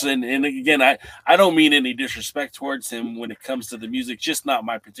 of course, and again, I don't mean any disrespect towards him when it comes to the music, just not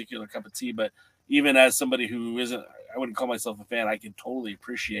my particular cup of tea. But even as somebody who isn't, I wouldn't call myself a fan, I can totally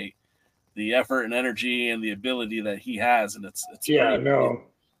appreciate the effort and energy and the ability that he has, and it's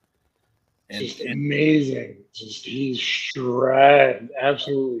just amazing. Just he's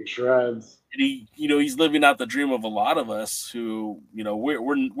absolutely shreds. And he's living out the dream of a lot of us who,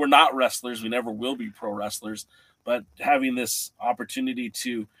 we're not wrestlers, we never will be pro wrestlers, but having this opportunity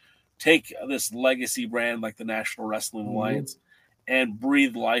to take this legacy brand like the National Wrestling Alliance and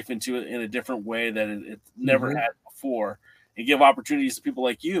breathe life into it in a different way that it never had before, and give opportunities to people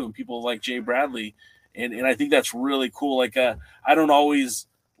like you and people like Jay Bradley. And I think that's really cool. I don't always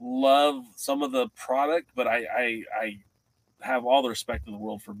love some of the product, but I have all the respect in the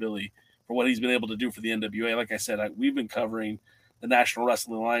world for Billy, for what he's been able to do for the NWA. Like I said, we've been covering the National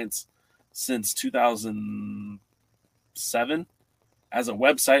Wrestling Alliance since 2007 as a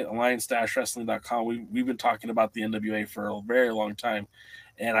website, alliance-wrestling.com. We've been talking about the NWA for a very long time.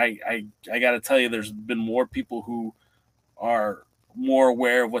 And I got to tell you, there's been more people who are more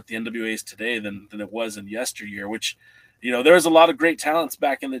aware of what the NWA is today than it was in yesteryear, which, there was a lot of great talents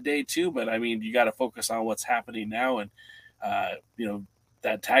back in the day too, but I mean, you got to focus on what's happening now. And,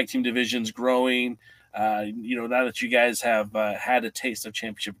 that tag team division's growing. Now that you guys have had a taste of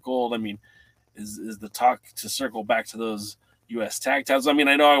championship gold, I mean, is the talk to circle back to those U.S. tag titles? I mean,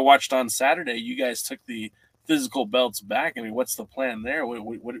 I know I watched on Saturday, you guys took the physical belts back. I mean, what's the plan there? What are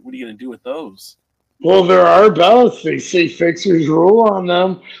you going to do with those? Well, there are belts. They say fixers rule on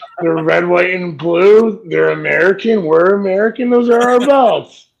them. They're red, white, and blue. They're American. We're American. Those are our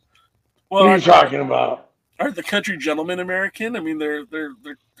belts. Well, what are you talking about? Aren't the country gentlemen American? I mean, they're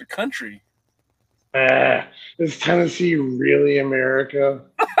country. Is Tennessee really America?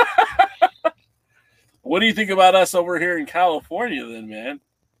 What do you think about us over here in California then, man?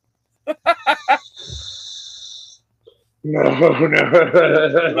 No. Am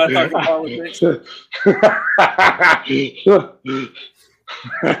I talking politics?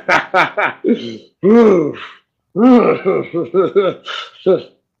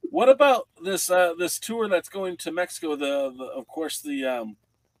 What about this tour that's going to Mexico? Of course,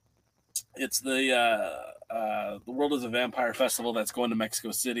 it's the World is a Vampire Festival that's going to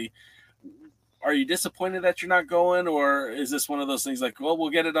Mexico City. Are you disappointed that you're not going, or is this one of those things like, well, we'll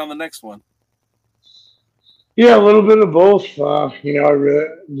get it on the next one? Yeah, a little bit of both. I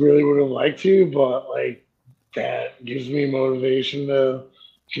really would have liked to, but that gives me motivation to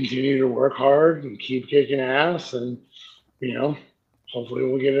continue to work hard and keep kicking ass, and hopefully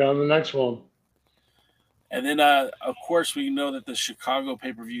we'll get it on the next one. And then, of course, we know that the Chicago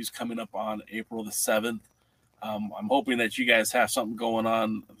pay-per-view is coming up on April the 7th. I'm hoping that you guys have something going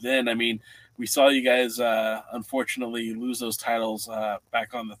on then. I mean, we saw you guys, unfortunately, lose those titles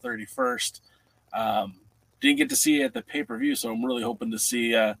back on the 31st. Didn't get to see it at the pay-per-view, so I'm really hoping to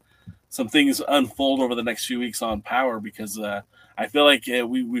see some things unfold over the next few weeks on Power, because I feel like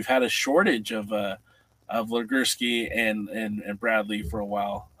we've had a shortage of Legursky and Bradley for a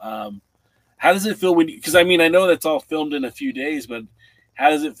while. How does it feel because I mean, I know that's all filmed in a few days, but how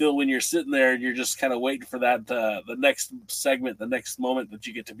does it feel when you're sitting there and you're just kind of waiting for that the next segment, the next moment that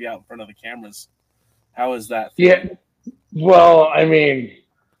you get to be out in front of the cameras? How is that feeling? Yeah, well, I mean,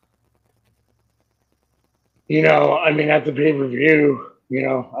 at the pay-per-view,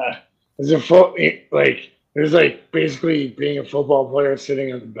 there's basically being a football player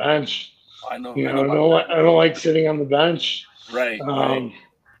sitting on the bench. I know. I don't like sitting on the bench. Right.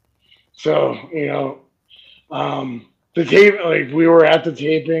 So, the tape, we were at the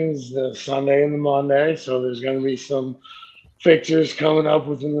tapings the Sunday and the Monday, so there's going to be some fixtures coming up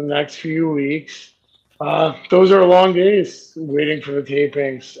within the next few weeks. Those are long days waiting for the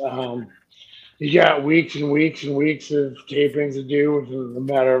tapings. You got weeks and weeks and weeks of tapings to do within a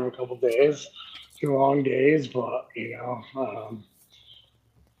matter of a couple days. Two long days, but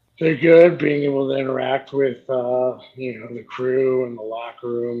they're good. Being able to interact with the crew and the locker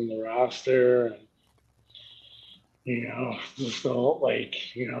room and the roster, and just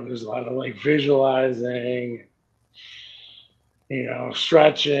there's a lot of visualizing,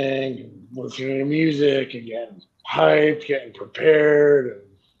 stretching, listening to music, and getting hyped, getting prepared. And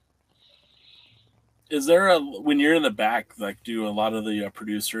is there when you're in the back, do a lot of the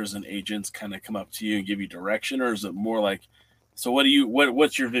producers and agents kind of come up to you and give you direction, or is it more like, so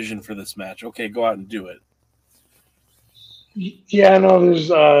what's your vision for this match? Okay, go out and do it. Yeah, no,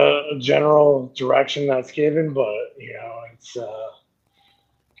 there's a general direction that's given, but it's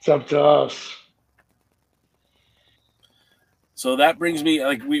It's up to us. So that brings me,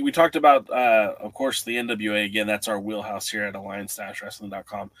 like we talked about, of course, the NWA. Again, that's our wheelhouse here at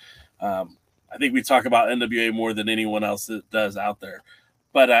alliance-wrestling.com. I think we talk about NWA more than anyone else that does out there.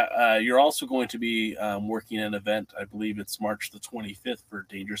 But you're also going to be working an event, I believe it's March the 25th, for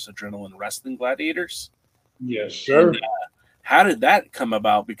Dangerous Adrenaline Wrestling Gladiators. Yes, sir. And, how did that come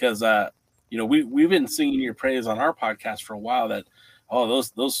about? Because we've been singing your praise on our podcast for a while. That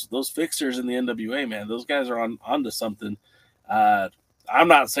those fixers in the NWA, man, those guys are onto something. I'm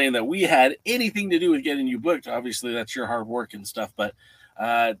not saying that we had anything to do with getting you booked. Obviously, that's your hard work and stuff. But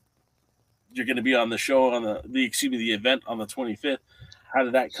you're going to be on the show on the event on the 25th. How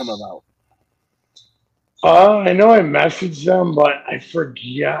did that come about? I know I messaged them, but I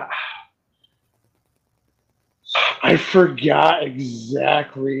forgot. I forgot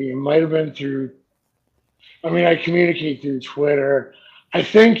exactly. It might have been through. I mean, I communicate through Twitter. I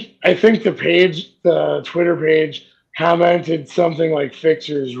think the Twitter page, commented something like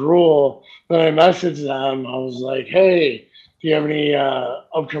 "Fixers Rule." Then I messaged them. I was like, "Hey, do you have any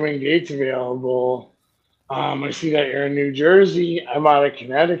upcoming dates available? I see that you're in New Jersey. I'm out of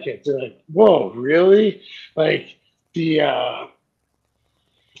Connecticut." They're like, "Whoa, really?" Like the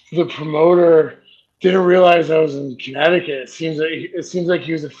promoter didn't realize I was in Connecticut. It seems like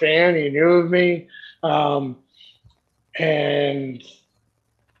he was a fan. He knew of me, and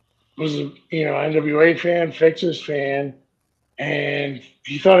was a NWA fan, Fixers fan, and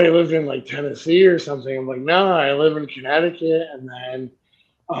he thought I lived in like Tennessee or something. I'm like, no, I live in Connecticut. And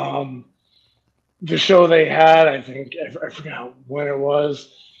then the show they had, I think I forgot when it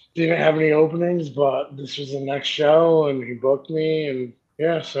was, didn't have any openings, but this was the next show, and he booked me, and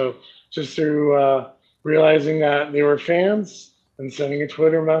yeah, so just through realizing that they were fans and sending a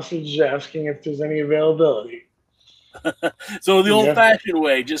Twitter message asking if there's any availability. So the old-fashioned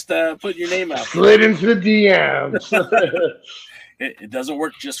way, just put your name out. Slid into the DMs. It doesn't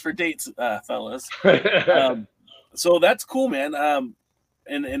work just for dates, fellas. So that's cool, man.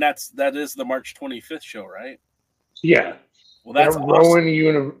 And that is the March 25th show, right? Yeah. Well, that's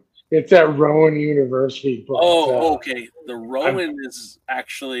awesome. It's at Rowan University. But, okay. The Rowan is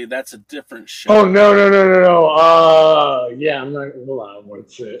actually, that's a different show. Oh, no. Yeah, I'm not. Hold on.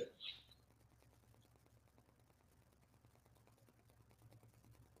 What's it?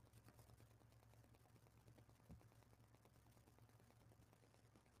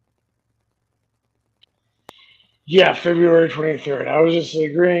 Yeah, February 23rd. I was just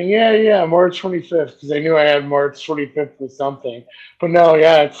agreeing, March 25th, because I knew I had March 25th for something. But no,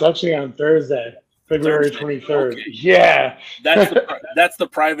 it's actually on Thursday, February 23rd. Okay. Yeah. That's the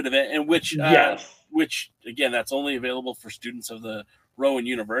private event, and which again, that's only available for students of the Rowan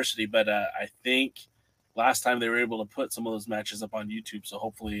University. But I think last time they were able to put some of those matches up on YouTube, so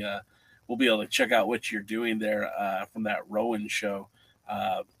hopefully we'll be able to check out what you're doing there from that Rowan show.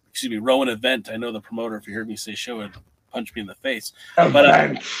 Rowan event. I know the promoter, if you heard me say show, would punch me in the face.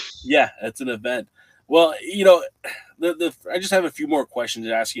 But yeah, it's an event. Well, I just have a few more questions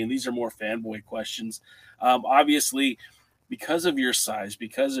to ask you, and these are more fanboy questions. Obviously, because of your size,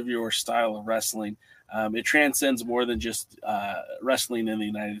 because of your style of wrestling, it transcends more than just wrestling in the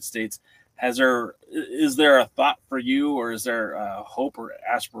United States. Is there a thought for you, or is there a hope or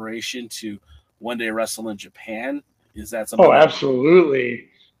aspiration to one day wrestle in Japan? Is that something? Oh, absolutely.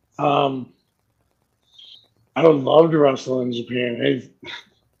 I would love to wrestle in Japan.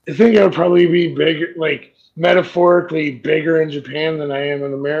 I think I would probably be bigger, like metaphorically bigger in Japan than I am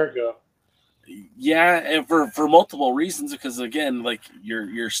in America. Yeah, and for multiple reasons, because again, like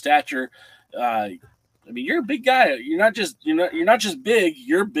your stature, you're a big guy. You're not just big.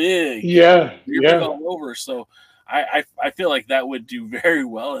 You're big. Yeah, you're big all over. So I feel like that would do very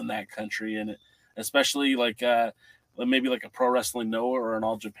well in that country, and especially like maybe like a Pro Wrestling Noah or an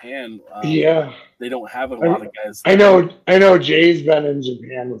All Japan. They don't have a lot of guys. I know Jay's been in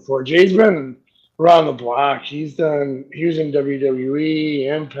Japan before. Jay's been around the block. He was in WWE,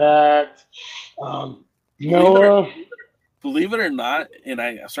 Impact. Noah. Believe it or not, and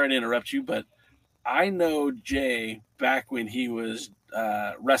I'm sorry to interrupt you, but I know Jay back when he was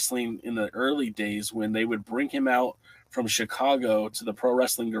wrestling in the early days, when they would bring him out from Chicago to the Pro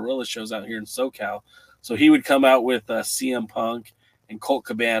Wrestling Guerrilla shows out here in SoCal. So he would come out with CM Punk and Colt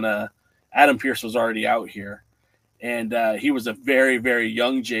Cabana. Adam Pearce was already out here. And he was a very, very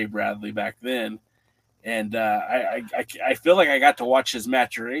young Jay Bradley back then. And I feel like I got to watch his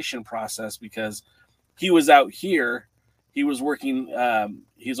maturation process, because he was out here. He was working.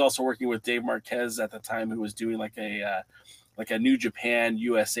 He was also working with Dave Marquez at the time, who was doing like a New Japan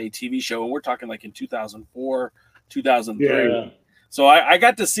USA TV show. And we're talking like in 2004, 2003. Yeah. So I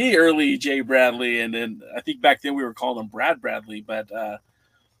got to see early Jay Bradley, and then I think back then we were calling him Brad Bradley, but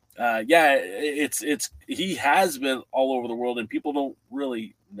yeah, it's he has been all over the world, and people don't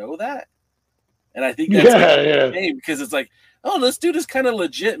really know that. And I think that's a shame, because it's like, oh, this dude is kind of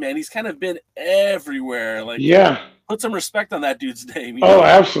legit, man. He's kind of been everywhere. Like, put some respect on that dude's name. You know?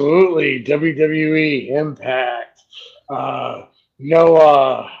 Absolutely. WWE, Impact,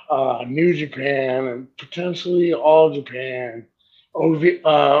 Noah, New Japan, and potentially All Japan.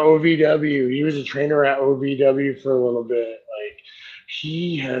 OVW. He was a trainer at OVW for a little bit. Like,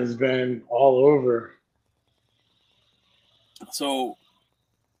 he has been all over. So,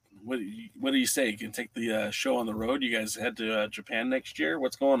 what do you say? You can take the show on the road. You guys head to Japan next year.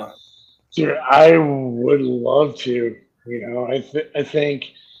 What's going on? Dude, I would love to. You know, I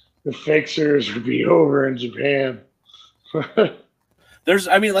think the fixers would be over in Japan. There's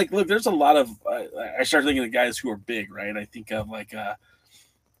a lot of. I start thinking of guys who are big, right? I think of like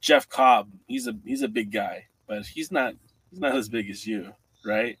Jeff Cobb. He's a big guy, but he's not as big as you,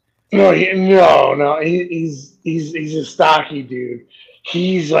 right? No, he's a stocky dude.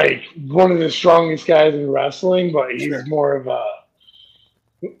 He's like one of the strongest guys in wrestling, but he's more of a,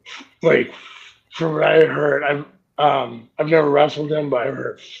 like, from what I heard, I've never wrestled him, but I've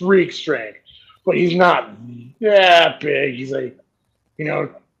heard freak strength. But he's not that big. He's like,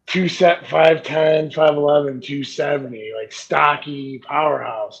 5'10", 5'11", 270, like stocky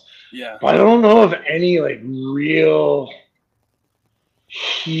powerhouse. Yeah. But I don't know of any like real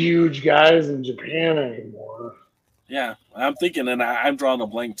huge guys in Japan anymore. Yeah, I'm thinking, and I'm drawing a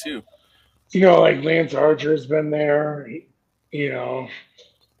blank too. Like Lance Archer's been there. I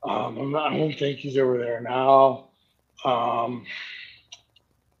don't think he's over there now.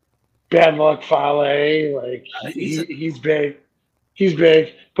 Bad Luck Fale, like he's big. He's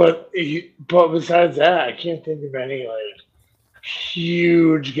big, but besides that, I can't think of any like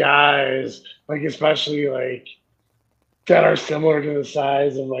huge guys, like especially like that are similar to the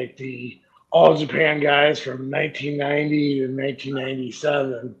size of like the All Japan guys from 1990 to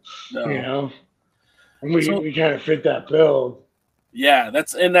 1997. No. And we kind of fit that build. Yeah,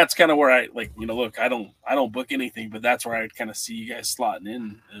 that's kind of where I like. Look, I don't book anything, but that's where I kind of see you guys slotting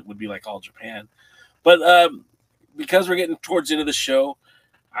in. It would be like All Japan, but because we're getting towards the end of the show,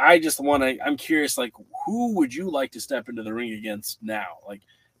 I'm curious, like, who would you like to step into the ring against now? Like,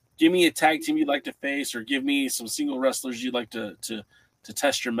 give me a tag team you'd like to face, or give me some single wrestlers you'd like to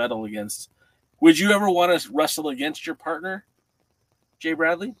test your mettle against. Would you ever want to wrestle against your partner, Jay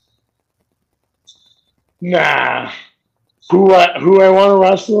Bradley? Nah. Who I want to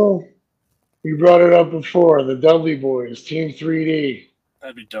wrestle? We brought it up before. The Dudley Boys, Team 3D.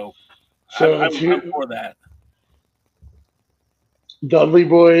 That'd be dope. So I'm for that. Dudley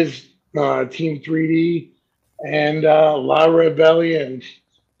Boys, Team 3D, and La Rebellion.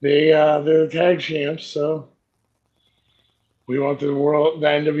 They're tag champs, so we want the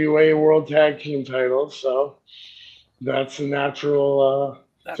NWA World Tag Team titles. So that's a natural.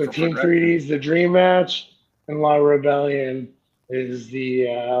 So Team 3D is the dream match, and La Rebellion is the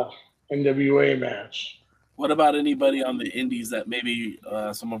NWA match. What about anybody on the indies that maybe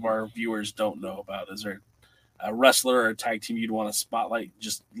some of our viewers don't know about? Is there a wrestler or a tag team you'd want to spotlight?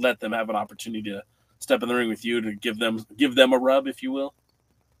 Just let them have an opportunity to step in the ring with you, to give them a rub, if you will.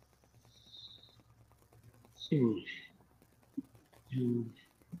 I'm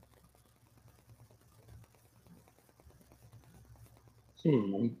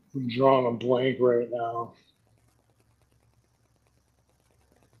drawing a blank right now.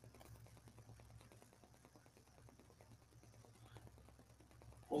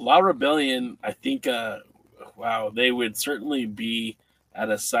 Well, La Rebellion, I think, wow, they would certainly be at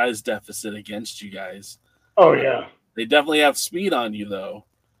a size deficit against you guys. Oh, yeah. They definitely have speed on you, though.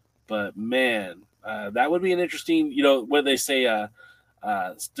 But, man, that would be an interesting, what they say,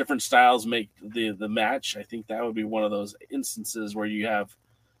 different styles make the match. I think that would be one of those instances where you have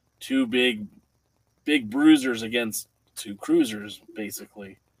two big bruisers against two cruisers,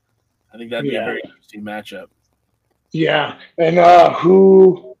 basically. I think that'd be a very interesting matchup. Yeah, and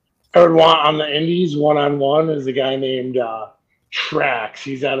who I would want on the indies one-on-one is a guy named Trax.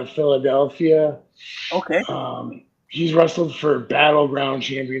 He's out of Philadelphia. Okay. He's wrestled for Battleground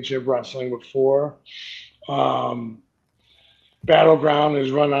Championship Wrestling before. Battleground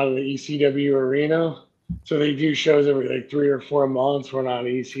is run out of the ECW Arena. So they do shows every like 3 or 4 months, run out of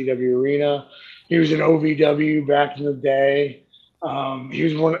ECW Arena. He was in OVW back in the day.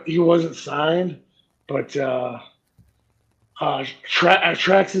 He wasn't signed, but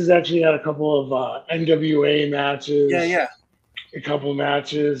Trax has actually had a couple of NWA matches. Yeah. A couple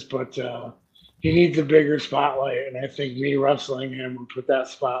matches, but he needs a bigger spotlight, and I think me wrestling him would put that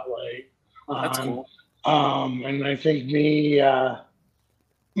spotlight on. That's cool. And I think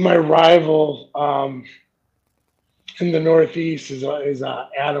my rival in the Northeast is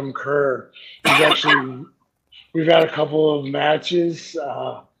Adam Kerr. He's actually, we've had a couple of matches.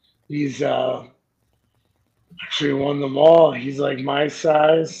 He's actually won them all. He's like my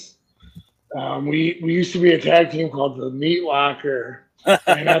size. We used to be a tag team called the Meat Locker,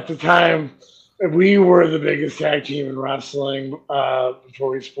 and at the time, we were the biggest tag team in wrestling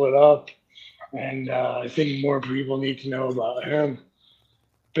before we split up. And I think more people need to know about him.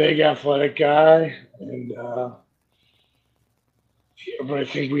 Big athletic guy, and but I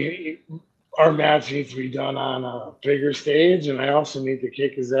think our match needs to be done on a bigger stage, and I also need to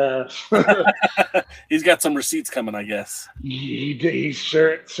kick his ass. He's got some receipts coming, I guess. He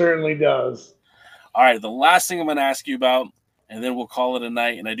certainly does. All right, the last thing I'm going to ask you about, and then we'll call it a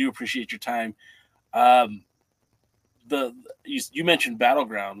night. And I do appreciate your time. You mentioned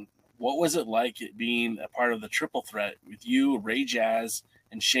Battleground. What was it like it being a part of the triple threat with you, Ray Jazz,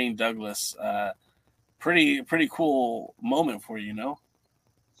 and Shane Douglas? Pretty cool moment for you, no?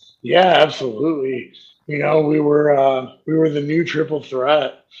 Yeah, absolutely. We were the new triple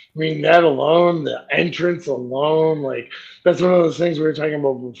threat. I mean, that alone, the entrance alone, like that's one of those things we were talking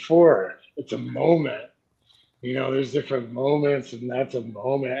about before. It's a moment. There's different moments, and that's a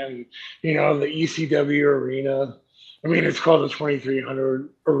moment. And the ECW arena. I mean, it's called the 2300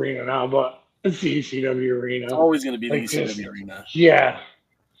 arena now, but it's the ECW arena. It's always going to be the like ECW arena. Yeah.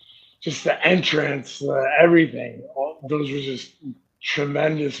 Just the entrance, everything. Those were just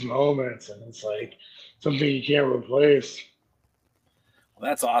tremendous moments, and it's like something you can't replace. Well,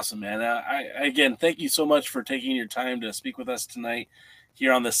 that's awesome, man. Again, thank you so much for taking your time to speak with us tonight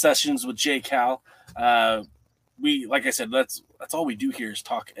here on the Sessions with J. Cal. Like I said, that's all we do here is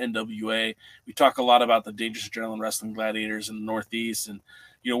talk NWA. We talk a lot about the Dangerous Adrenaline Wrestling Gladiators in the Northeast, and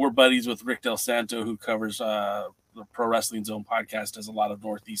we're buddies with Rick Del Santo, who covers the Pro Wrestling Zone podcast, does a lot of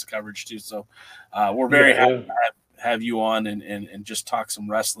Northeast coverage too. So we're very happy to have you on and just talk some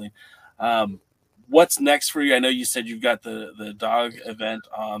wrestling. What's next for you? I know you said you've got the dog event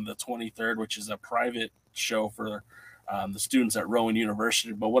on the 23rd, which is a private show for the students at Rowan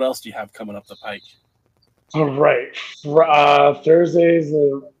University. But what else do you have coming up the pike? All right. Thursday's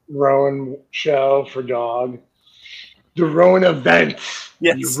the Rowan show for dog. The Rowan event.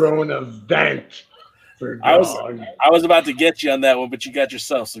 Yes. The Rowan event for dog. I was about to get you on that one, but you got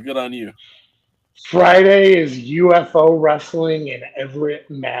yourself, so good on you. Friday is UFO wrestling in Everett,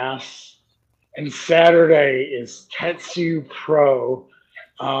 Mass. And Saturday is Tetsu Pro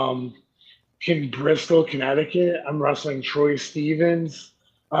in Bristol, Connecticut. I'm wrestling Troy Stevens.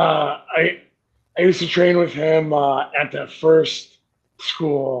 I used to train with him at that first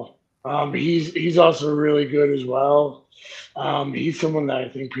school. He's also really good as well. He's someone that I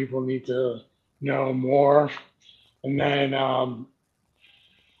think people need to know more. And then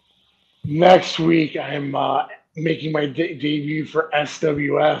next week, I'm making my debut for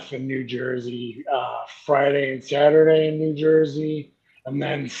SWF in New Jersey, Friday and Saturday in New Jersey. And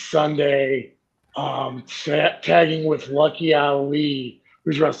then Sunday, tagging with Lucky Ali,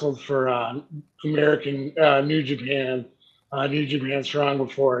 who's wrestled for American New Japan Strong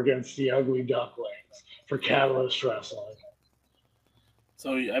before against the Ugly Ducklings for Catalyst Wrestling.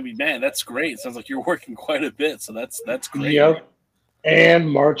 So, I mean, man, that's great. It sounds like you're working quite a bit, so that's great. Yep. And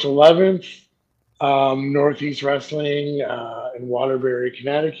March 11th, Northeast Wrestling in Waterbury,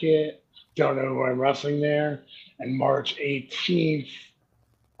 Connecticut. Don't know who I'm wrestling there. And March 18th,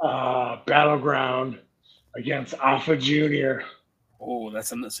 Battleground against Alpha Jr. Oh,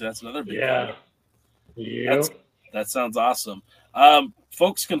 that's another big fight. Yeah. That sounds awesome.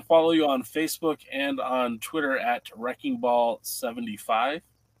 Folks can follow you on Facebook and on Twitter at Wrecking Ball 75.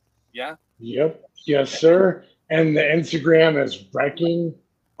 Yeah? Yep. Yes, sir. And the Instagram is wrecking_ball_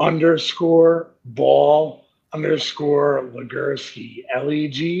 Legursky.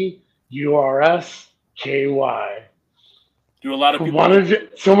 LEGURSKY. Do a lot of people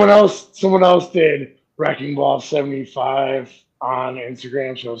someone else did Wrecking Ball 75 on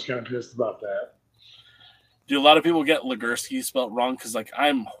Instagram, so I was kind of pissed about that. Do a lot of people get Legursky spelled wrong? Because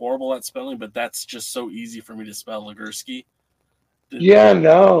I'm horrible at spelling, but that's just so easy for me to spell Legursky. Yeah,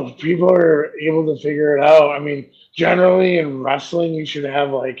 no, people are able to figure it out. I mean, generally in wrestling, you should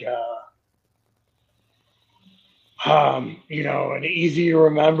have an easy to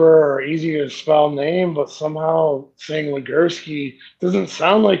remember or easy to spell name, but somehow saying Legursky doesn't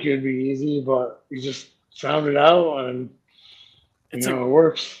sound like it would be easy, but you just sound it out and it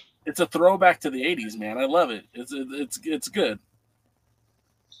works. It's a throwback to the 80s, man. I love it. It's good.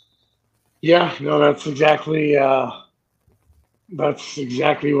 Yeah, no, that's exactly what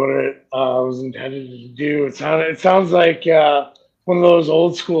it was intended to do. It sounds like one of those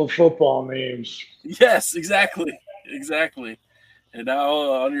old school football names. Yes, exactly. And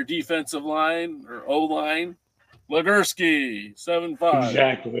now on your defensive line or O-line, Legursky, 7'5".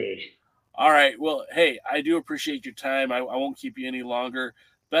 Exactly. All right. Well, hey, I do appreciate your time. I won't keep you any longer.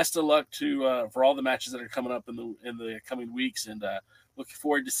 Best of luck to for all the matches that are coming up in the coming weeks, and looking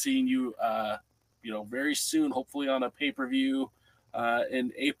forward to seeing you, very soon. Hopefully on a pay-per-view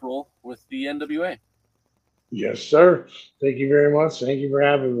in April with the NWA. Yes, sir. Thank you very much. Thank you for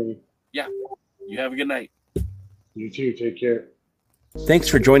having me. Yeah. You have a good night. You too. Take care. Thanks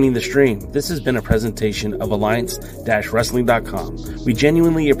for joining the stream. This has been a presentation of Alliance-Wrestling.com. We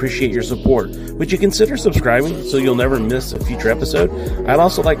genuinely appreciate your support. Would you consider subscribing so you'll never miss a future episode? I'd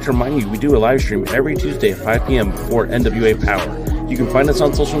also like to remind you we do a live stream every Tuesday at 5 p.m. before NWA Power. You can find us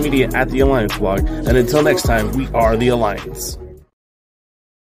on social media at The Alliance Blog. And until next time, we are The Alliance.